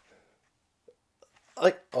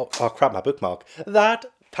 Like, oh crap, my bookmark. That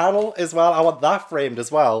panel as well. I want that framed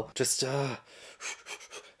as well. Just,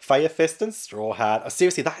 Fire Fist and Straw Hat. Oh,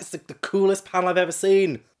 seriously, that is the coolest panel I've ever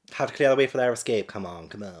seen. Have to clear the way for their escape. Come on.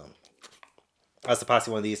 I'll surpass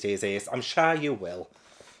you one of these days, Ace. I'm sure you will.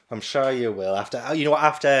 After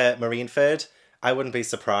Marineford, I wouldn't be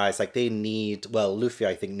surprised. Like, they need... Well, Luffy,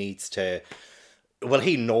 I think, needs to... Well,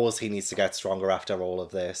 he knows he needs to get stronger after all of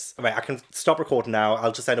this. Right, I can stop recording now.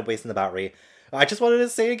 I'll just end up wasting the battery. I just wanted to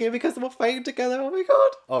say it again because they were fighting together. Oh my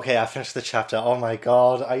god. Okay, I finished the chapter. Oh my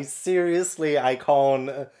god. I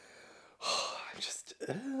can't...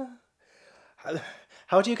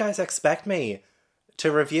 How do you guys expect me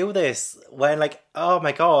to review this when, like, oh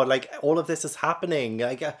my god, like, all of this is happening?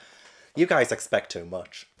 Like, you guys expect too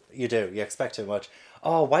much. You do. You expect too much.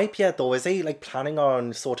 Oh, Whitebeard, though, is he, like, planning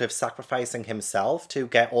on sort of sacrificing himself to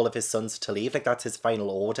get all of his sons to leave? Like, that's his final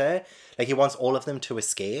order? Like, he wants all of them to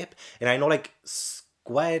escape? And I know, like,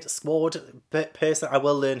 Squad person, I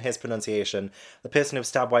will learn his pronunciation. The person who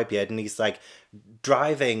stabbed Whitebeard, and he's like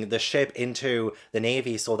driving the ship into the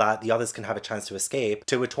Navy so that the others can have a chance to escape,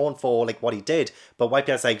 to atone for like what he did. But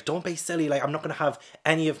Whitebeard's like, don't be silly, like, I'm not going to have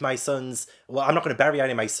any of my sons, well, I'm not going to bury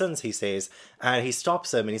any of my sons, he says. And he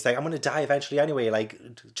stops him and he's like, I'm going to die eventually anyway, like,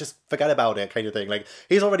 just forget about it, kind of thing. Like,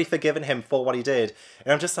 he's already forgiven him for what he did.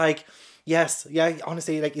 And I'm just like, yes, yeah,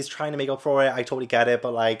 honestly, like, he's trying to make up for it. I totally get it,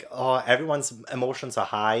 but, like, oh, everyone's emotions are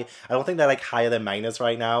high. I don't think they're, like, higher than mine is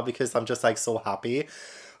right now because I'm just, like, so happy.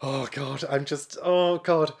 Oh, God, oh,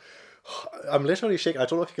 God. I'm literally shaking. I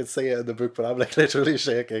don't know if you can see it in the book, but I'm, like, literally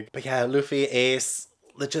shaking. But, yeah, Luffy, Ace,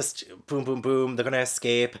 they're just boom, boom, boom. They're gonna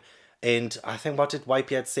escape. And I think, what did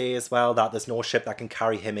Whitebeard say as well? That there's no ship that can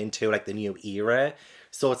carry him into, like, the new era.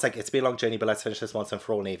 So it's like, it's been a long journey, but let's finish this once and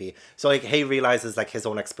for all, Navy. So, like, he realizes, like, his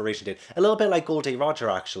own exploration did. A little bit like Goldie Roger,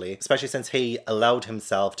 actually. Especially since he allowed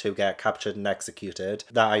himself to get captured and executed.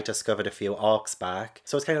 That I discovered a few arcs back.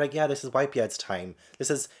 So it's kind of like, yeah, this is Whitebeard's time. This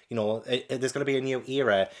is, you know, there's going to be a new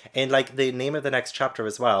era. And, like, the name of the next chapter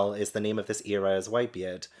as well is the name of this era is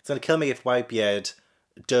Whitebeard. It's going to kill me if Whitebeard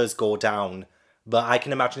does go down. But I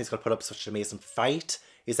can imagine he's going to put up such an amazing fight.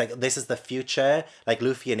 He's like, this is the future. Like,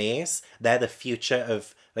 Luffy and Ace, they're the future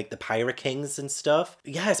of, like, the Pirate Kings and stuff.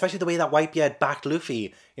 Yeah, especially the way that Whitebeard backed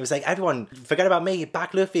Luffy. He was like, everyone, forget about me,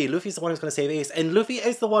 back Luffy. Luffy's the one who's going to save Ace. And Luffy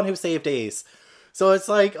is the one who saved Ace. So it's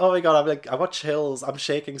like, oh my god, I'm like, I got chills. I'm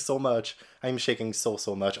shaking so much. I'm shaking so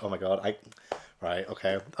much. Oh my god, Right,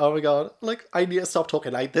 okay. Oh my god, like, I need to stop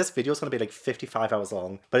talking. Like, this video's gonna be like 55 hours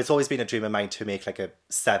long. But it's always been a dream of mine to make like a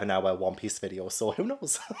 7-hour One Piece video, so who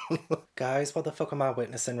knows? Guys, what the fuck am I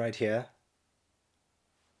witnessing right here?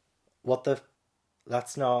 What the...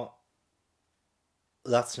 That's not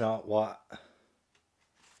what...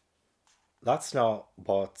 That's not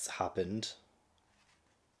what's happened.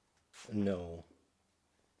 No.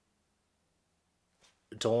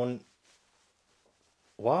 Don't...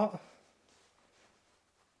 What?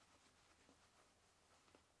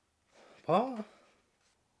 What?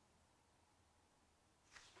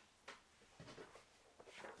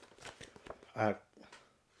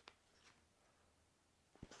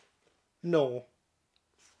 No.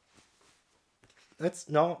 That's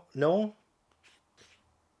not... No.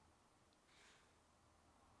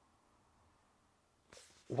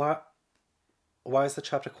 What? Why is the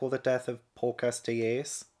chapter called The Death of Podcast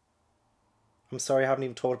Ace? I'm sorry I haven't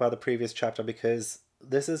even talked about the previous chapter because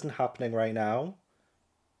this isn't happening right now.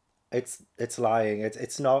 It's lying.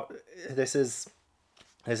 It's not. This is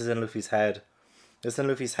in Luffy's head. This is in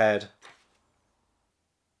Luffy's head.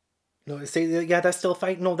 No, see, yeah, they're still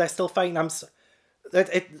fighting. No, they're still fighting.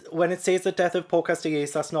 When it says the death of Podcast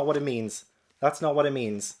Ace, that's not what it means. That's not what it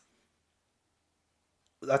means.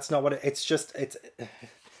 That's not what it's just. It's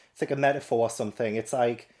like a metaphor or something. It's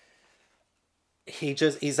like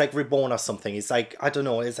he's like reborn or something. He's like, I don't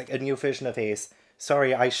know. It's like a new version of Ace.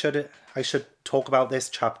 Sorry, I should talk about this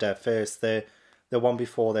chapter first, the one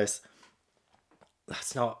before this.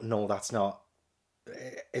 That's not,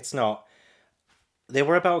 it's not. They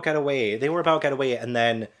were about to get away, and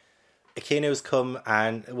then Akaino's come,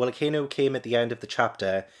 and, well, Akaino came at the end of the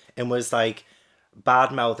chapter, and was, like,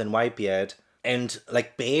 bad-mouthing Whitebeard, and,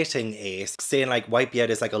 like, baiting Ace, saying, like, Whitebeard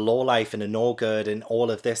is, like, a lowlife and a no-good, and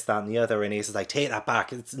all of this, that, and the other, and Ace is like, take that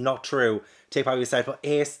back, it's not true, take back what you said, but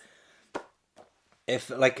Ace...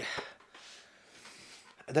 If, like,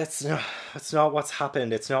 that's not what's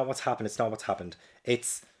happened. It's not what's happened.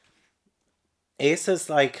 It's, Ace is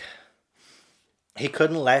like, he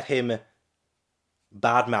couldn't let him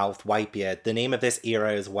badmouth Whitebeard. The name of this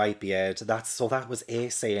era is Whitebeard. That was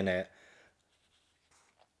Ace saying it.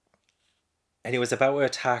 And he was about to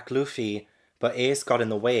attack Luffy, but Ace got in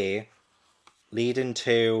the way, leading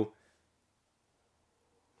to...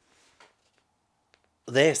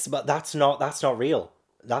 this, but that's not real.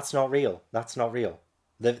 That's not real.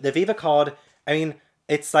 The Viva card, I mean,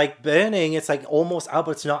 it's like burning, it's like almost out,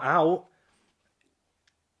 but it's not out.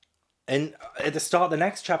 And at the start of the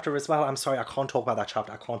next chapter as well, I'm sorry, I can't talk about that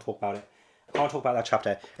chapter. I can't talk about that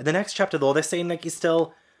chapter. In the next chapter though, they're saying like he's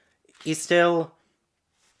still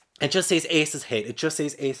it just says Ace is hit.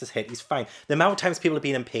 He's fine. The amount of times people have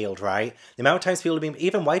been impaled, right? The amount of times people have been,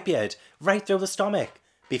 even Whitebeard, right through the stomach.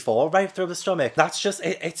 That's just,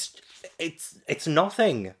 it's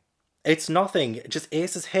nothing. It's nothing. Just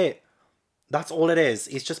Ace is hit. That's all it is.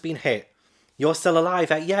 He's just been hit. You're still alive.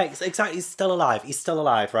 Yeah, exactly. He's still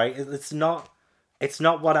alive, right? It's not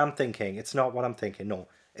what I'm thinking. No,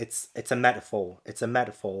 it's a metaphor. It's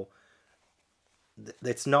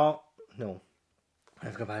not, no.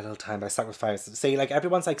 I've got my little time by sacrifice. See, like,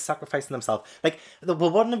 everyone's, like, sacrificing themselves. Like, we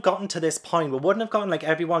wouldn't have gotten to this point. We wouldn't have gotten, like,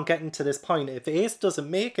 everyone getting to this point if Ace doesn't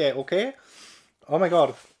make it, okay? Oh my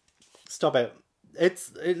god. Stop it.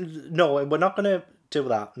 No, we're not gonna do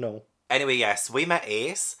that. No. Anyway, yes, we met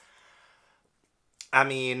Ace. I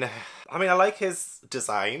mean, I like his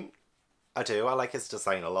design. I do. I like his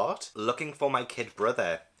design a lot. Looking for my kid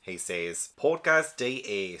brother, he says. Podcast D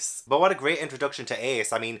Ace. But what a great introduction to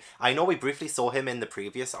Ace. I mean, I know we briefly saw him in the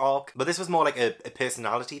previous arc, but this was more like a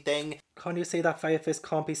personality thing. Can't you say that Fire Fist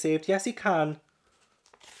can't be saved? Yes, he can.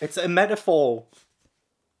 It's a metaphor.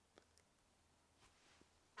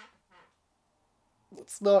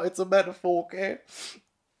 It's a metaphor, okay?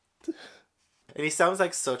 And he sounds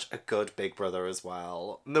like such a good big brother as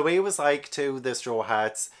well. The way he was like to the Straw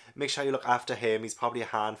Hats, make sure you look after him. He's probably a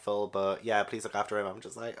handful, but yeah, please look after him. I'm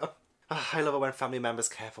just like, oh. I love it when family members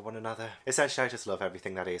care for one another. Essentially, I just love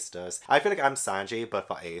everything that Ace does. I feel like I'm Sanji, but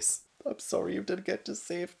for Ace. I'm sorry you didn't get to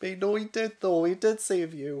save me. No, he did though. He did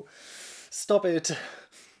save you. Stop it.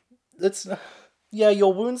 It's... Yeah,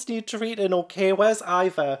 your wounds need treating, okay? Where's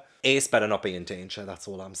Ivor? Ace better not be in danger, that's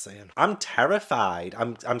all I'm saying. I'm terrified.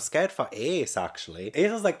 I'm scared for Ace, actually.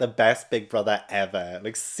 Ace is like the best big brother ever.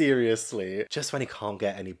 Like, seriously. Just when he can't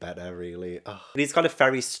get any better, really. Ugh. But he's got a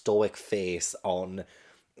very stoic face on...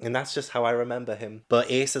 And that's just how I remember him. But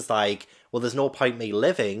Ace is like, well, there's no point me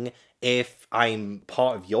living if I'm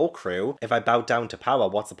part of your crew. If I bow down to power,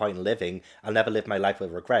 what's the point in living? I'll never live my life with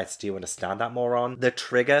regrets. Do you understand that, moron? The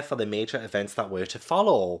trigger for the major events that were to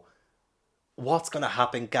follow. What's gonna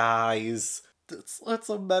happen, guys? It's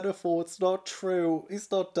a metaphor. It's not true. He's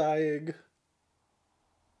not dying.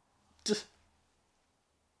 It's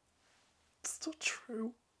not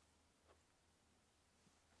true.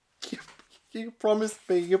 You promised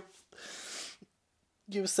me.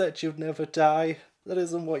 You said you'd never die. That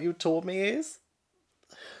isn't what you told me, Ace.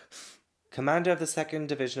 Commander of the 2nd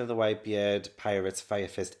Division of the Whitebeard Pirates Fire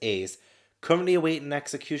Fist Ace, currently awaiting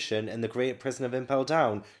execution in the Great Prison of Impel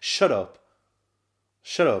Down. Shut up.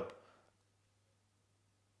 Shut up.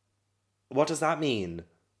 What does that mean?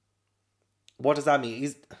 What does that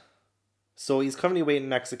mean? So he's currently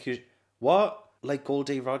awaiting execution. What? Like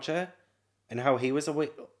Goldie Roger? And how he was away...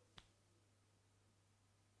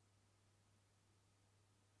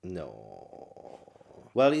 No.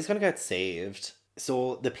 Well, he's going to get saved.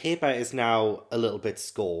 So the paper is now a little bit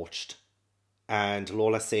scorched. And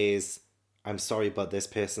Lola says, I'm sorry, but this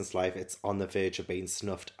person's life, it's on the verge of being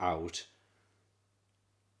snuffed out.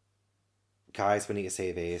 Guys, we need to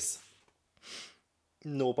save Ace.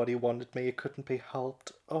 Nobody wanted me. It couldn't be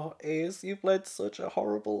helped. Oh, Ace, you've led such a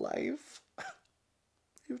horrible life.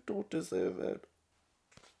 You don't deserve it.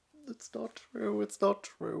 It's not true. It's not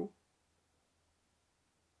true.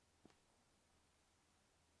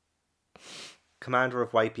 Commander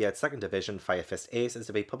of Whitebeard 2nd Division, Fire Fist Ace, is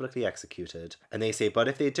to be publicly executed. And they say, but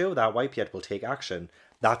if they do that, Whitebeard will take action.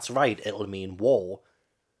 That's right, it'll mean war.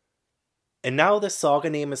 And now the saga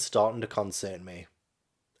name is starting to concern me.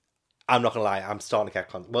 I'm not gonna lie, I'm starting to get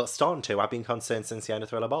starting to. I've been concerned since the end of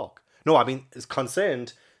Thriller Bark. No, I've been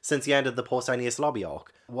concerned since the end of the post-Aeneas Lobby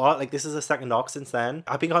arc. What? Like, this is the second arc since then?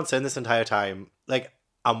 I've been concerned this entire time. Like,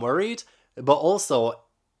 I'm worried, but also...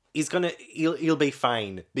 He'll be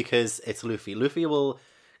fine because it's Luffy. Luffy will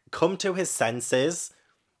come to his senses.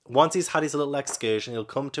 Once he's had his little excursion, he'll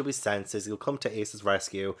come to his senses. He'll come to Ace's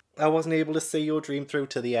rescue. I wasn't able to see your dream through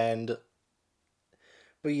to the end.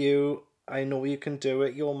 But you, I know you can do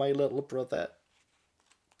it. You're my little brother.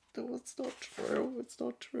 No, it's not true. It's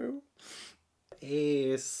not true.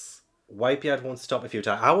 Ace. Whitebeard won't stop if you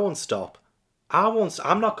die. I won't stop.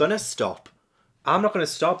 I'm not gonna stop. I'm not going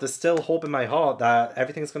to stop. There's still hope in my heart that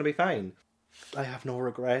everything's going to be fine. I have no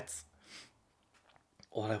regrets.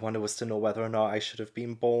 All I wanted was to know whether or not I should have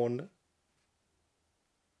been born.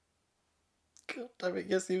 God damn it,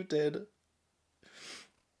 yes you did.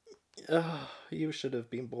 You should have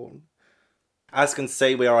been born. As you can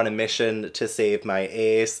see, we are on a mission to save my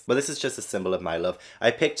Ace. But this is just a symbol of my love. I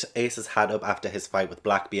picked Ace's hat up after his fight with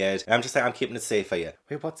Blackbeard. And I'm just like, I'm keeping it safe for you.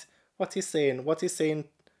 Wait, what's he saying? What's he saying?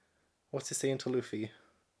 What's he saying to Luffy?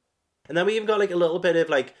 And then we even got like a little bit of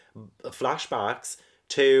like flashbacks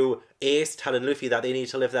to Ace telling Luffy that they need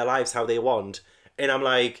to live their lives how they want. And I'm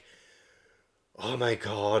like, oh my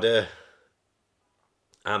god.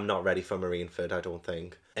 I'm not ready for Marineford, I don't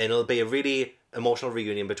think. And it'll be a really emotional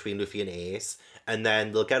reunion between Luffy and Ace. And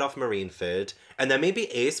then they'll get off Marineford. And then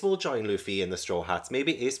maybe Ace will join Luffy in the Straw Hats.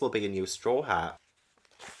 Maybe Ace will be a new Straw Hat.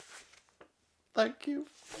 Thank you.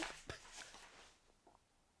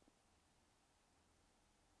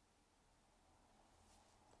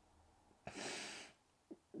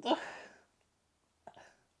 That's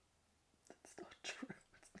not true.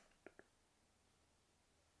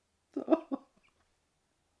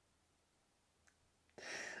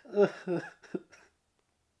 No.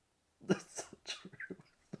 That's not true.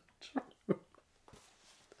 It's not true.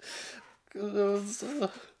 Because,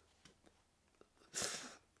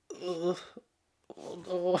 oh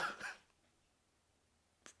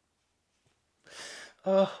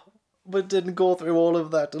no. But didn't go through all of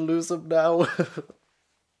that to lose him now.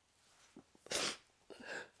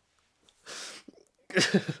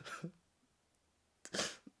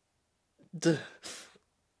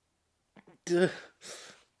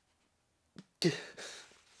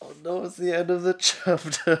 Oh no, it's the end of the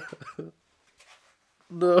chapter.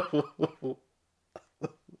 No.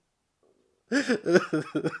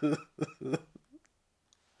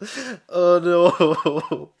 Oh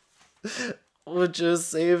no. We just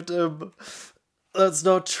saved him. That's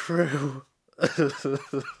not true. It's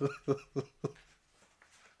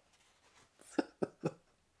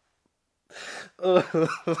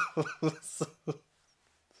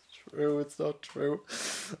true, it's not true.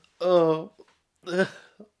 Oh,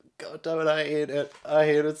 God damn it, I hate it. I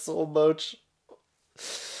hate it so much.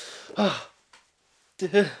 I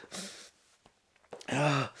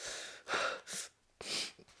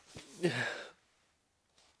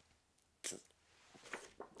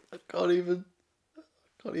can't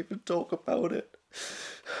even talk about it.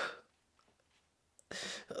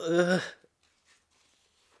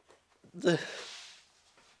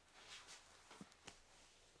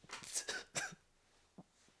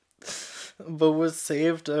 But we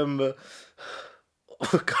saved him. We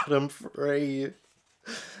got him free.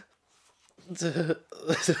 It's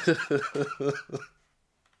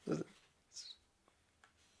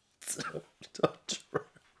not true.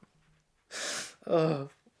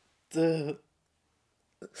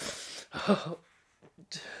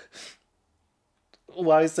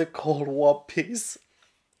 Why is it called One Piece?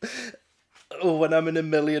 When I'm in a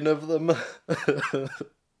million of them.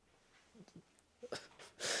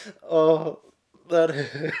 Oh, that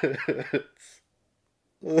hurts.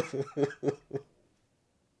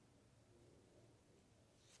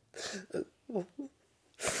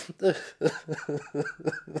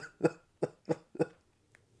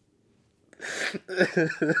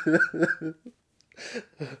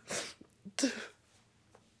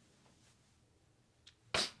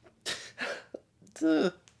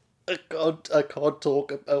 I can't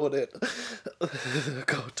talk about it. I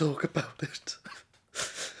can't talk about it.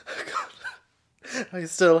 I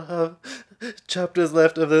still have chapters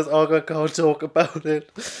left of this arc. I can't talk about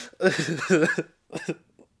it.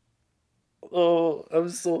 Oh, I'm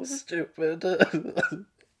so stupid. I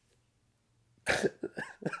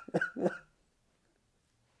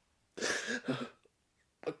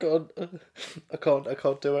can't do it. I can't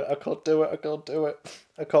do it. I can't do it.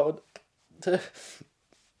 I can't.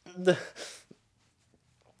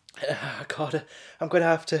 I can't. I'm gonna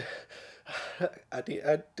have to. I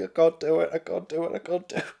can't do it. I can't do it. I can't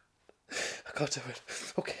do it. I can't do it.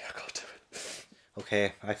 Okay, I can't do it.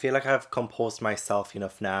 Okay, I feel like I've composed myself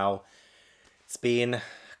enough now. It's been a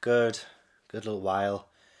good little while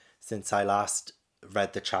since I last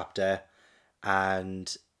read the chapter,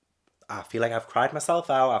 and I feel like I've cried myself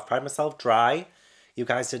out. I've cried myself dry. You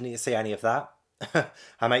guys didn't need to see any of that.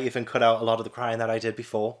 I might even cut out a lot of the crying that I did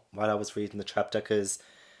before while I was reading the chapter, because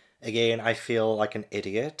again, I feel like an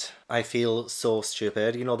idiot. I feel so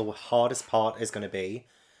stupid. You know, the hardest part is going to be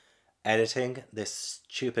editing this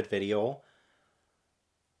stupid video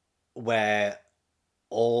where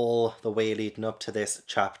all the way leading up to this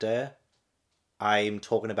chapter, I'm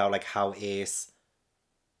talking about like how Ace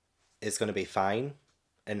is going to be fine,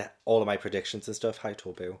 and all of my predictions and stuff. Hi,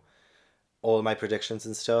 Tobu. All of my predictions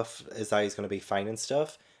and stuff is that he's going to be fine and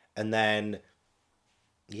stuff. And then,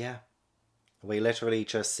 yeah, we literally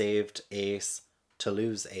just saved Ace to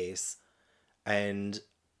lose Ace. And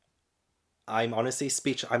I'm honestly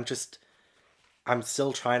I'm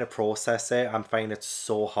still trying to process it. I'm finding it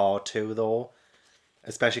so hard to, though.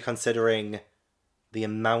 Especially considering the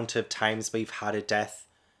amount of times we've had a death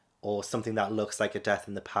or something that looks like a death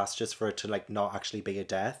in the past, just for it to like not actually be a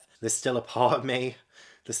death. There's still a part of me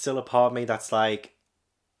that's like,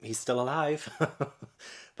 he's still alive. But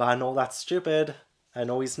I know that's stupid. I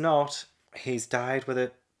know he's not. He's died with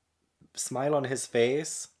a smile on his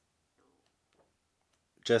face,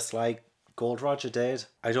 just like Gold Roger did.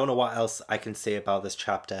 I don't know what else I can say about this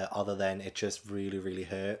chapter other than it just really, really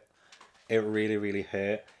hurt. It really, really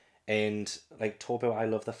hurt. And like, Tobu, I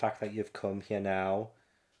love the fact that you've come here now.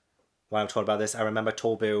 When I'm talking about this, I remember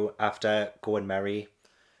Tobu after Going Merry,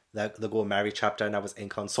 the Going Merry chapter, and I was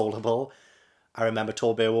inconsolable. I remember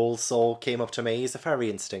Tobu also came up to me. He's a very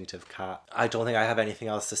instinctive cat. I don't think I have anything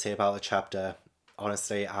else to say about the chapter.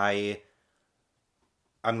 Honestly, I'm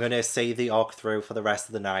going to save the arc through for the rest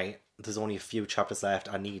of the night. There's only a few chapters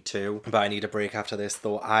left. I need to. But I need a break after this,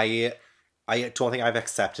 though. I don't think I've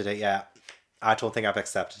accepted it yet. I don't think I've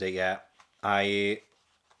accepted it yet. I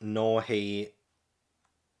know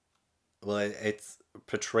it's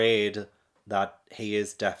portrayed that he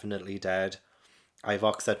is definitely dead. I've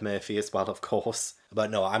accepted Murphy as well, of course.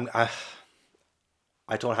 But no, I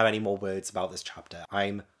don't have any more words about this chapter.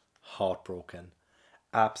 I'm heartbroken.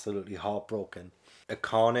 Absolutely heartbroken.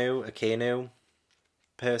 Akanu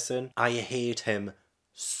person, I hate him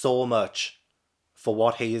so much for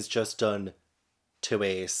what he has just done to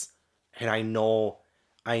Ace. And I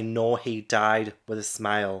know he died with a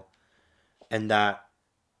smile, and that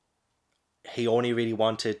he only really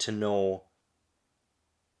wanted to know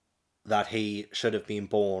that he should have been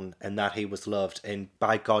born and that he was loved. And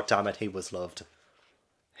by God damn it, he was loved.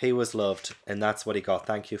 He was loved, and that's what he got.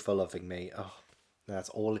 Thank you for loving me. Oh, that's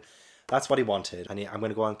all. That's what he wanted. And I'm going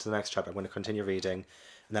to go on to the next chapter. I'm going to continue reading,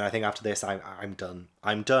 and then I think after this, I'm done.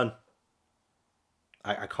 I'm done.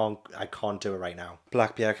 I can't do it right now.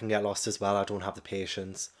 Blackbeard can get lost as well. I don't have the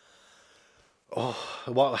patience. Oh,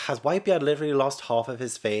 what has Whitebeard literally lost half of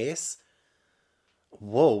his face?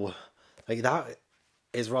 Whoa, like that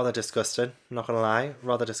is rather disgusting. I'm not gonna lie,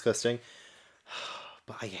 rather disgusting.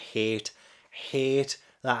 But I hate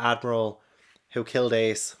that admiral who killed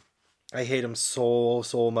Ace. I hate him so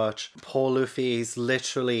much. Poor Luffy, he's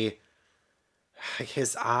literally,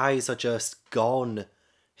 his eyes are just gone.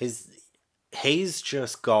 He's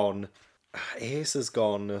just gone. Ace is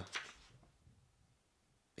gone.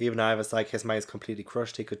 Even I was like, his mind's completely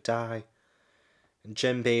crushed, he could die. And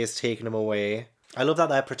Jinbei is taking him away. I love that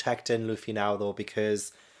they're protecting Luffy now though,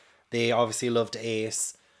 because they obviously loved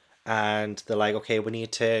Ace. And they're like, okay, we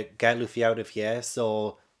need to get Luffy out of here,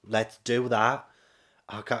 so let's do that.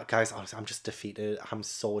 Oh, God, guys, honestly, I'm just defeated. I'm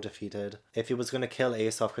so defeated. If he was going to kill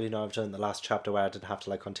Ace off, could he not have done it in the last chapter where I didn't have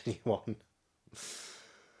to, like, continue on?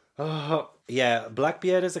 Oh, yeah,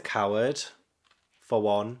 Blackbeard is a coward, for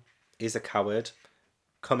one. He's a coward.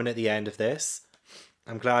 Coming at the end of this.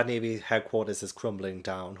 I'm glad Navy headquarters is crumbling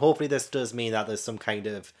down. Hopefully this does mean that there's some kind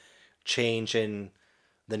of change in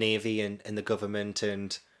the Navy and the government,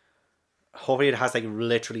 and hopefully it has like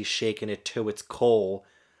literally shaken it to its core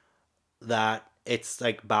that it's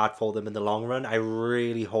like bad for them in the long run. I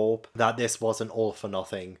really hope that this wasn't all for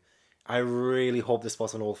nothing. I really hope this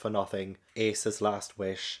wasn't all for nothing. Ace's last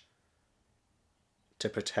wish to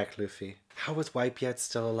protect Luffy. How is Whitebeard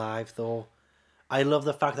still alive though? I love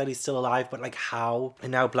the fact that he's still alive, but like how?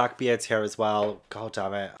 And now Blackbeard's here as well. God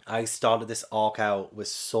damn it. I started this arc out with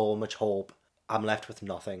so much hope. I'm left with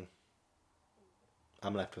nothing.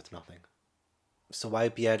 I'm left with nothing. So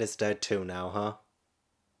Whitebeard is dead too now, huh?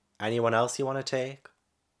 Anyone else you want to take?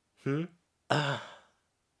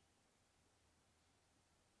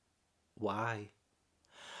 Why?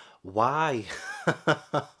 Why?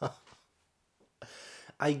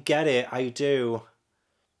 I get it, I do.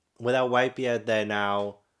 Without Whitebeard there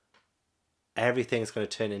now, everything's going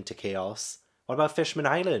to turn into chaos. What about Fishman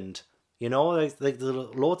Island? You know, like there's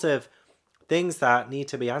loads of things that need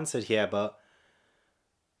to be answered here, but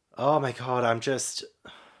oh my God, I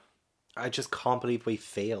just can't believe we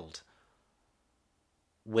failed.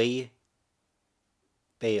 We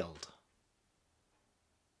failed.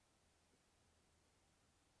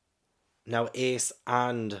 Now Ace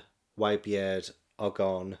and Whitebeard are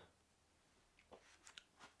gone.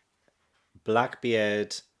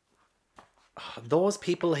 Blackbeard, those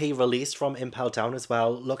people he released from Impel Down as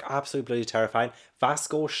well look absolutely terrifying.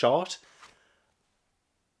 Vasco shot,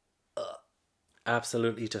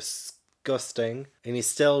 absolutely disgusting. And he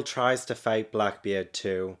still tries to fight Blackbeard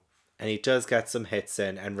too. And he does get some hits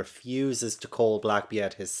in and refuses to call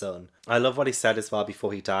Blackbeard his son. I love what he said as well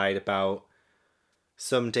before he died about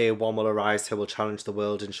someday one will arise who will challenge the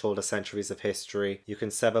world and shoulder centuries of history. You can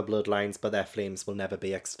sever bloodlines, but their flames will never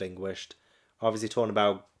be extinguished. Obviously talking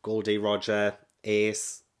about Goldie Roger,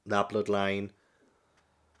 Ace, that bloodline.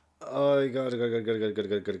 Oh God,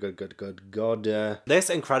 God.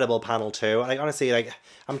 This incredible panel too. Like honestly, like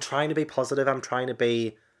I'm trying to be positive. I'm trying to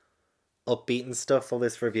be upbeat and stuff for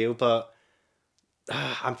this review, but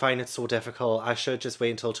I'm finding it so difficult. I should just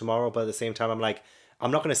wait until tomorrow, but at the same time, I'm like,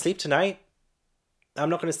 I'm not going to sleep tonight.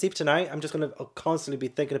 I'm not going to sleep tonight. I'm just going to constantly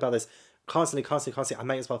be thinking about this. Constantly. I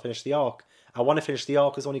might as well finish the arc. I want to finish the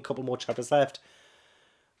arc. There's only a couple more chapters left.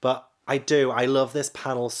 But I do. I love this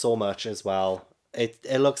panel so much as well. It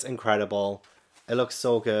looks incredible. It looks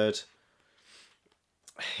so good.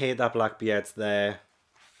 I hate that Blackbeard's there.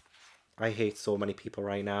 I hate so many people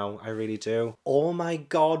right now. I really do. Oh my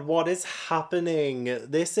God, what is happening?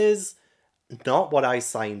 This is not what I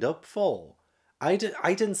signed up for. I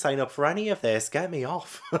didn't sign up for any of this. Get me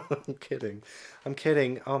off. I'm kidding.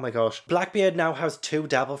 Oh my gosh. Blackbeard now has 2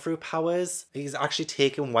 Devil Fruit powers. He's actually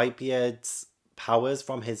taken Whitebeard's powers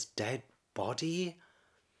from his dead body.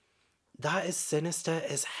 That is sinister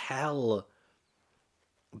as hell.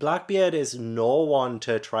 Blackbeard is no one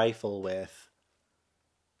to trifle with.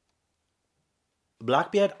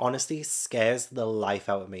 Blackbeard honestly scares the life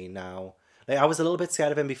out of me now. Like I was a little bit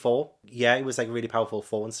scared of him before. Yeah, he was like really powerful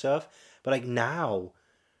before and stuff. But like now,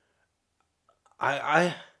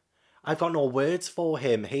 I've got no words for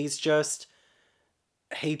him. He just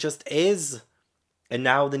is. And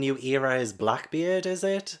now the new era is Blackbeard, is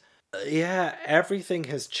it? Yeah, everything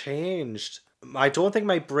has changed. I don't think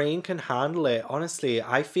my brain can handle it. Honestly,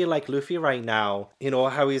 I feel like Luffy right now. You know,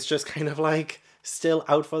 how he's just kind of like still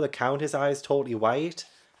out for the count, his eyes totally white.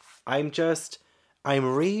 I'm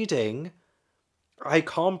reading. I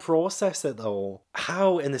can't process it though.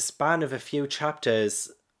 How in the span of a few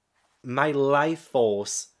chapters, my life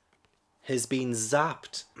force has been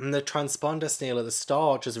zapped. And the transponder snail at the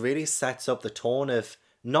start just really sets up the tone of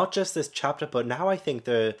not just this chapter, but now I think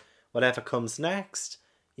the whatever comes next,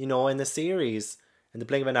 you know, in the series. In the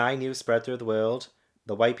blink of an eye, news spread through the world.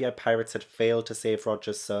 The Whitebeard pirates had failed to save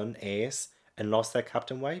Roger's son, Ace, and lost their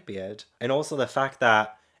Captain Whitebeard. And also the fact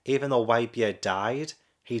that even though Whitebeard died,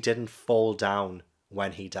 he didn't fall down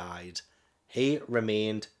when he died. He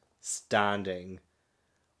remained standing.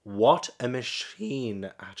 What a machine.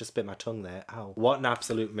 I just bit my tongue there. Ow. What an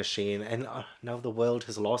absolute machine. And now the world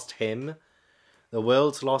has lost him. The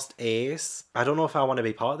world's lost Ace. I don't know if I want to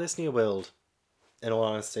be part of this new world. In all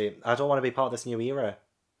honesty. I don't want to be part of this new era.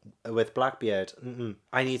 With Blackbeard.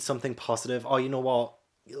 I need something positive. Oh, you know what?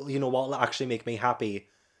 You know what will actually make me happy?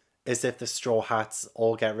 Is if the Straw Hats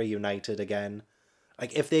all get reunited again.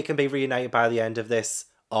 Like, if they can be reunited by the end of this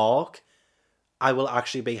arc, I will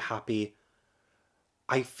actually be happy.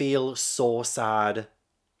 I feel so sad.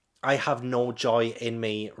 I have no joy in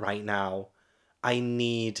me right now. I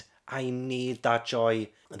need that joy.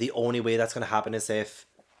 The only way that's going to happen is if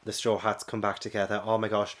the Straw Hats come back together. Oh my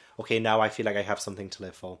gosh. Okay, now I feel like I have something to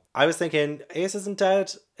live for. I was thinking, Ace isn't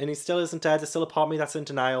dead, and he still isn't dead. There's still a part of me that's in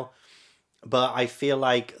denial. But I feel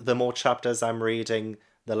like the more chapters I'm reading,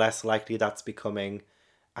 the less likely that's becoming.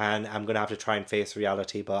 And I'm going to have to try and face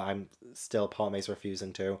reality, but I'm still, part of me is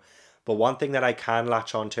refusing to. But one thing that I can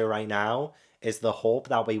latch onto right now is the hope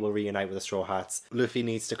that we will reunite with the Straw Hats. Luffy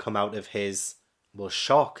needs to come out of his, well,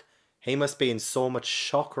 shock. He must be in so much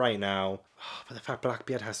shock right now. But the fact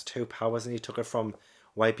Blackbeard has 2 powers and he took it from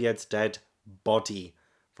Whitebeard's dead body.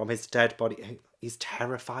 From his dead body. He's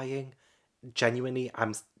terrifying. Genuinely,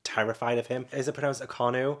 I'm terrified of him. Is it pronounced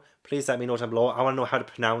Akanu? Please let me know down below. I want to know how to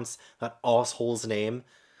pronounce that arsehole's name.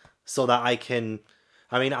 So that I can...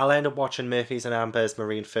 I mean, I'll end up watching Murphy's and Amber's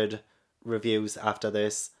Marineford reviews after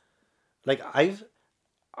this. Like, I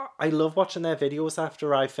love watching their videos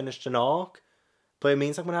after I finished an arc. But it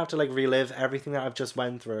means I'm going to have to, like, relive everything that I've just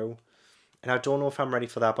went through. And I don't know if I'm ready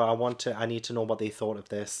for that, but I need to know what they thought of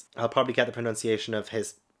this. I'll probably get the pronunciation of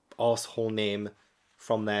his arsehole name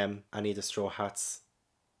from them. I need the Straw Hats.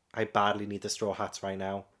 I badly need the Straw Hats right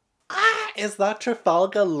now. Is that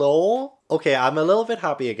Trafalgar Law? Okay, I'm a little bit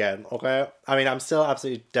happy again, okay? I mean, I'm still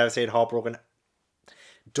absolutely devastated, heartbroken.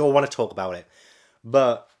 Don't want to talk about it.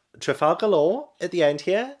 But Trafalgar Law at the end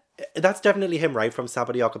here, that's definitely him, right? From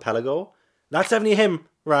Sabody Archipelago. That's definitely him,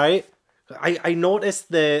 right? I noticed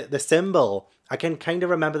the symbol. I can kind of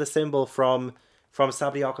remember the symbol from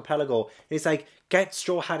Sabody Archipelago. And he's like, get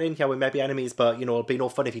Straw Hat in here, we may be enemies, but, you know, it'll be no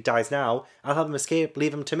fun if he dies now. I'll have him escape,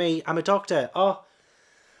 leave him to me. I'm a doctor. Oh,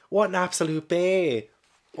 what an absolute bae.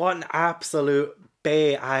 What an absolute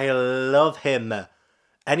bae. I love him.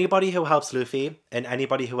 Anybody who helps Luffy and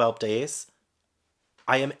anybody who helped Ace,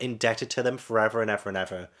 I am indebted to them forever and ever and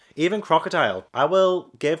ever. Even Crocodile. I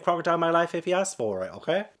will give Crocodile my life if he asks for it,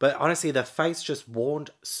 okay? But honestly, the fights just won't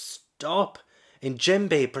stop. And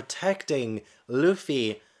Jinbei protecting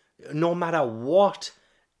Luffy no matter what.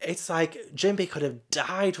 It's like Jinbei could have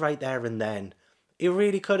died right there and then. He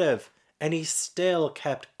really could have. And he still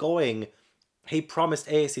kept going. He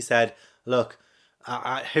promised Ace, he said, look,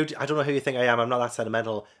 I don't know who you think I am, I'm not that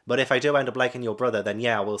sentimental, but if I do end up liking your brother, then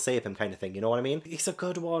yeah, we'll save him kind of thing, you know what I mean? He's a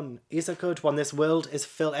good one. He's a good one. This world is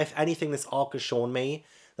filled, if anything, this arc has shown me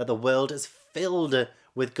that the world is filled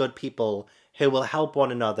with good people who will help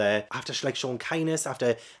one another after like showing kindness,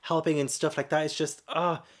 after helping and stuff like that. It's just,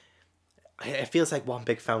 it feels like one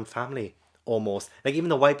big found family, almost. Like even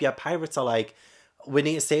the Whitebeard pirates are like, we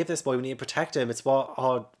need to save this boy, we need to protect him, it's what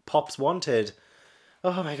our pops wanted.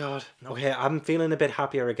 Oh my god. Okay, I'm feeling a bit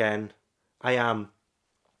happier again. I am.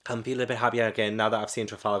 I'm feeling a bit happier again now that I've seen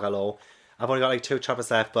Trafalgar Law. I've only got like 2 chapters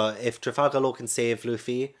left, but if Trafalgar Law can save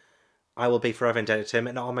Luffy, I will be forever indebted to him.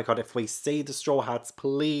 And oh my god, if we see the Straw Hats,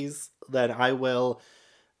 please, then I will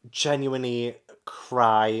genuinely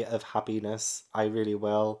cry of happiness. I really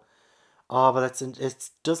will. Oh, but it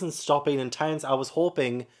doesn't stop being intense. I was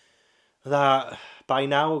hoping that by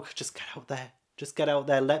now, just get out there. Just get out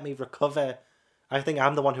there. Let me recover. I think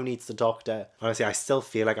I'm the one who needs the doctor. Honestly, I still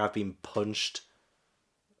feel like I've been punched.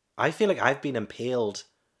 I feel like I've been impaled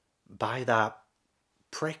by that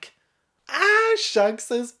prick.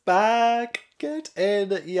 Shanks is back. Get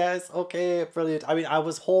in. Yes, okay, brilliant. I mean, I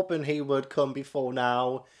was hoping he would come before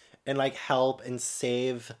now and like help and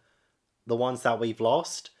save the ones that we've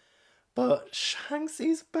lost. But Shanks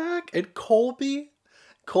is back, and Colby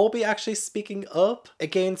actually speaking up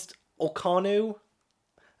against Okano.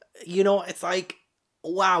 You know, it's like,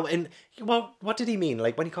 wow. And what did he mean?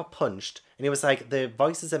 Like, when he got punched, and he was like, the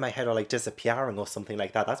voices in my head are like disappearing or something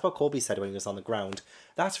like that. That's what Colby said when he was on the ground.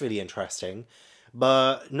 That's really interesting.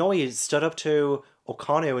 But no, he stood up to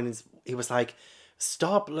Okano, and he was like,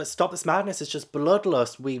 let's stop this madness. It's just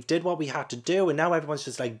bloodlust. We did what we had to do, and now everyone's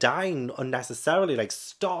just like dying unnecessarily. Like,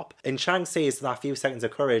 stop. And Shanks says that few seconds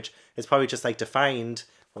of courage is probably just like defined.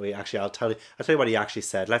 Wait, actually, I'll tell you what he actually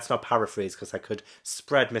said. Let's not paraphrase, because I could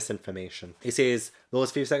spread misinformation. He says,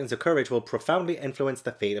 those few seconds of courage will profoundly influence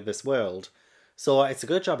the fate of this world. So it's a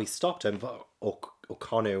good job he stopped him, but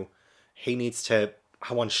Okano, he needs to...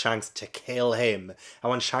 I want Shanks to kill him. I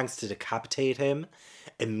want Shanks to decapitate him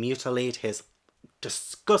and mutilate his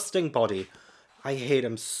disgusting body. I hate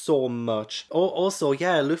him so much. Oh, also,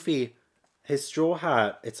 yeah, Luffy, his straw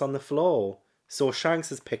hat, it's on the floor. So Shanks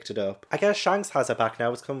has picked it up. I guess Shanks has it back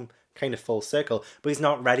now. It's come kind of full circle. But he's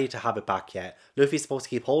not ready to have it back yet. Luffy's supposed to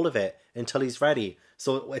keep hold of it until he's ready.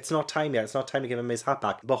 So it's not time yet. It's not time to give him his hat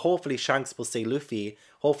back. But hopefully Shanks will see Luffy.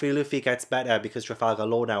 Hopefully Luffy gets better because Trafalgar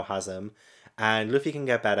Law now has him. And Luffy can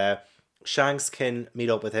get better. Shanks can meet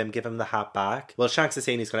up with him, give him the hat back. Well, Shanks is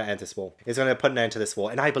saying he's going to end this war. He's going to put an end to this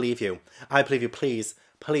war. And I believe you. I believe you. Please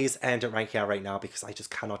end it right here, right now, because I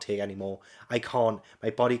just cannot take it anymore. I can't.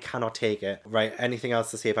 My body cannot take it. Right, anything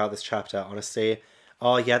else to say about this chapter, honestly?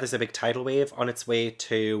 Oh yeah, there's a big tidal wave on its way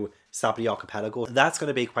to Sabri Archipelago. That's going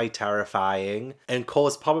to be quite terrifying and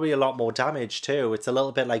cause probably a lot more damage too. It's a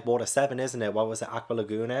little bit like Water 7, isn't it? What was it, Aqua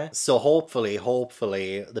Laguna? So hopefully,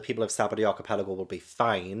 the people of Sabri Archipelago will be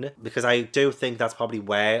fine, because I do think that's probably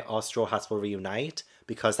where our Straw Hats will reunite,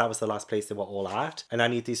 because that was the last place they were all at. And I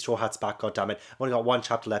need these Straw Hats back, goddammit. I've only got one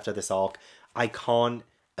chapter left of this arc. I can't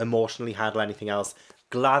emotionally handle anything else.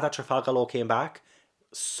 Glad that Trafalgar Law came back.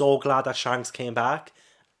 So glad that Shanks came back.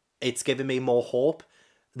 It's giving me more hope.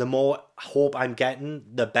 The more hope I'm getting,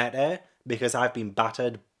 the better, because I've been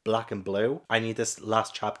battered black and blue. I need this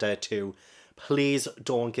last chapter to... Please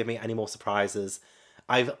don't give me any more surprises.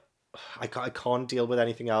 I can't deal with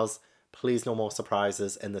anything else. Please, no more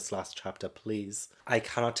surprises in this last chapter, please. I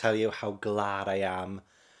cannot tell you how glad I am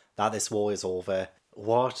that this war is over.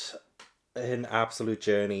 What an absolute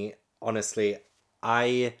journey. Honestly,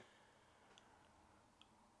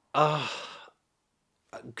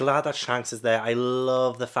 glad that Shanks is there. I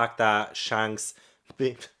love the fact that Shanks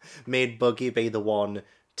made Buggy be the one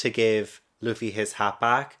to give Luffy his hat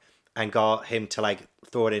back and got him to like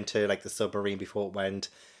throw it into like the submarine before it went,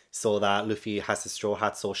 so that Luffy has his straw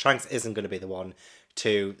hat. So Shanks isn't going to be the one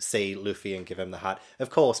to see Luffy and give him the hat, of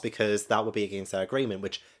course, because that would be against their agreement,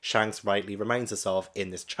 which Shanks rightly reminds us of in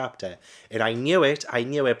this chapter. And I knew it,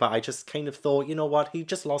 but I just kind of thought, you know what, he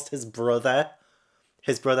just lost his brother.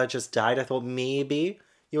 His brother just died. I thought maybe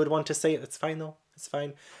you would want to say it. It's fine though. It's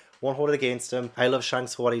fine. Won't hold it against him. I love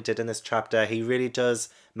Shanks for what he did in this chapter. He really does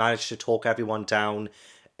manage to talk everyone down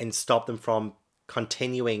and stop them from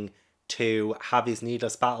continuing to have these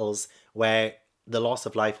needless battles where the loss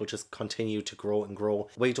of life will just continue to grow and grow.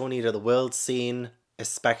 We don't need the world scene, a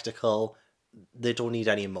spectacle. They don't need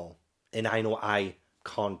any more. And I know I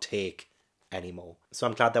can't take any more. So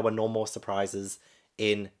I'm glad there were no more surprises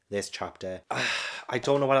in this chapter. I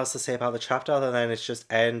don't know what else to say about the chapter other than it's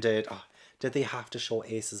just ended. Oh, did they have to show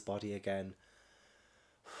Ace's body again?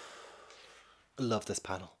 Love this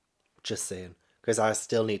panel. Just saying. Because I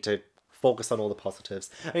still need to focus on all the positives.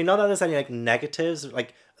 I mean, not that there's any like negatives.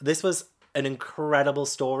 Like, this was an incredible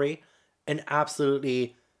story. An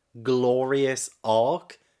absolutely glorious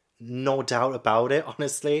arc. No doubt about it,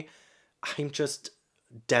 honestly. I'm just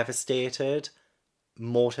devastated,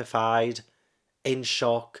 mortified, in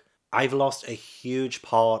shock. I've lost a huge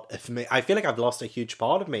part of me. I feel like I've lost a huge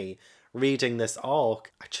part of me reading this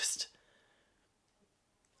arc.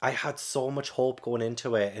 I had so much hope going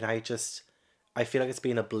into it, and I feel like it's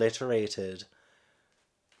been obliterated.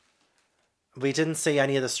 We didn't see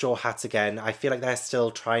any of the Straw Hats again. I feel like they're still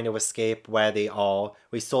trying to escape where they are.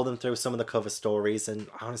 We saw them through some of the cover stories, and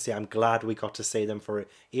honestly, I'm glad we got to see them for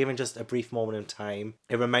even just a brief moment in time.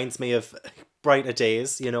 It reminds me of brighter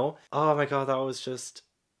days, you know? Oh my god, that was just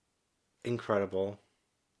incredible.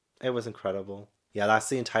 It was incredible. Yeah, that's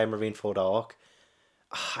the entire Marineford arc.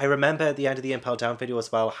 I remember at the end of the Impel Down video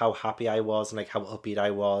as well how happy I was and like how upbeat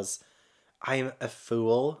I was. I'm a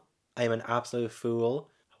fool. I'm an absolute fool.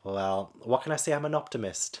 Well, what can I say? I'm an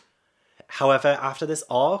optimist. However, after this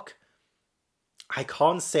arc, I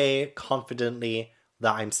can't say confidently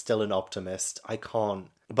that I'm still an optimist. I can't.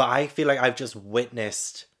 But I feel like I've just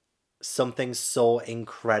witnessed something so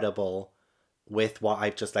incredible with what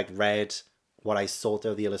I've just like read, what I saw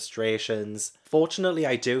through the illustrations. Fortunately,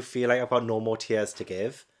 I do feel like I've got no more tears to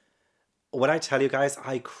give. When I tell you guys,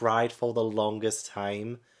 I cried for the longest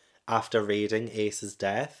time after reading Ace's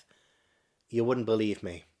death. You wouldn't believe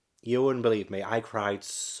me. You wouldn't believe me. I cried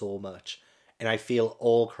so much. And I feel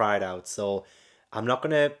all cried out. So I'm not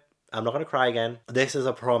gonna cry again. This is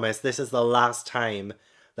a promise. This is the last time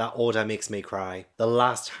that Oda makes me cry. The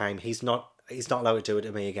last time. He's not allowed to do it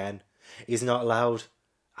to me again. He's not allowed.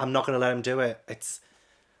 I'm not gonna let him do it.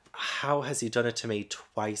 How has he done it to me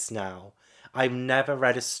twice now? I've never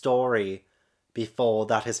read a story before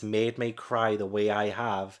that has made me cry the way I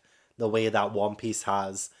have, the way that One Piece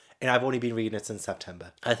has. And I've only been reading it since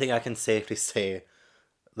September. I think I can safely say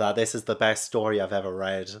that this is the best story I've ever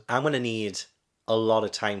read. I'm going to need a lot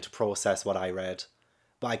of time to process what I read.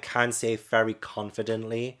 But I can say very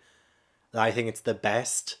confidently that I think it's the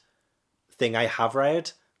best thing I have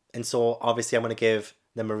read. And so obviously I'm going to give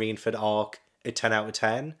the Marineford arc a 10 out of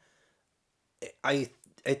 10. I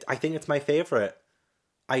think it's my favourite.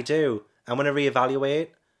 I do. I'm going to reevaluate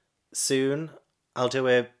soon. I'll do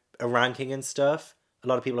a ranking and stuff. A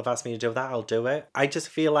lot of people have asked me to do that. I'll do it. I just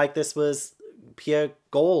feel like this was pure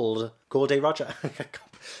gold. Gold Day Roger. I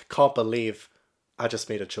can't believe I just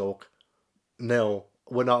made a joke. No,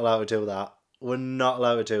 we're not allowed to do that. We're not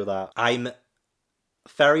allowed to do that. I'm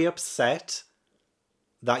very upset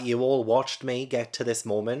that you all watched me get to this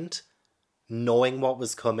moment, knowing what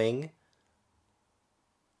was coming.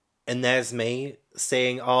 And there's me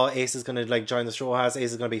saying, oh, Ace is going to like join the Straw Hats.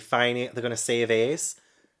 Ace is going to be fine. They're going to save Ace.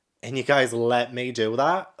 And you guys let me do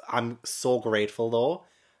that. I'm so grateful though.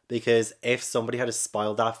 Because if somebody had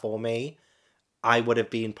spoiled that for me, I would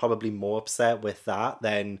have been probably more upset with that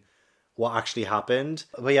than what actually happened.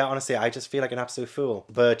 But yeah, honestly, I just feel like an absolute fool.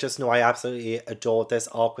 But just know I absolutely adored this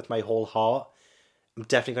arc with my whole heart. I'm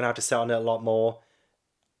definitely going to have to sit on it a lot more.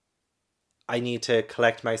 I need to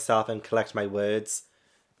collect myself and collect my words.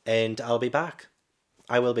 And I'll be back.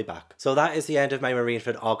 I will be back. So that is the end of my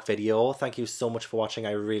Marineford arc video. Thank you so much for watching.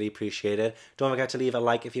 I really appreciate it. Don't forget to leave a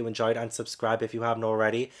like if you enjoyed and subscribe if you haven't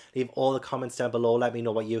already. Leave all the comments down below. Let me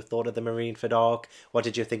know what you thought of the Marineford arc. What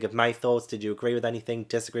did you think of my thoughts? Did you agree with anything?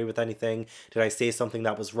 Disagree with anything? Did I say something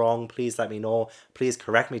that was wrong? Please let me know. Please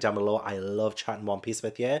correct me down below. I love chatting One Piece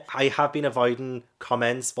with you. I have been avoiding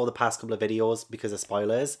comments for the past couple of videos because of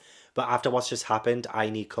spoilers. But after what's just happened, I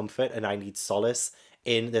need comfort and I need solace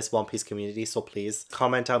in this One Piece community, so please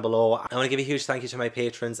comment down below. I want to give a huge thank you to my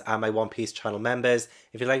patrons and my One Piece channel members.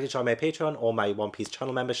 If you'd like to join my Patreon or my One Piece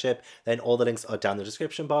channel membership, then all the links are down in the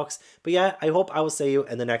description box. But yeah, I hope I will see you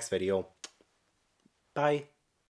in the next video. Bye.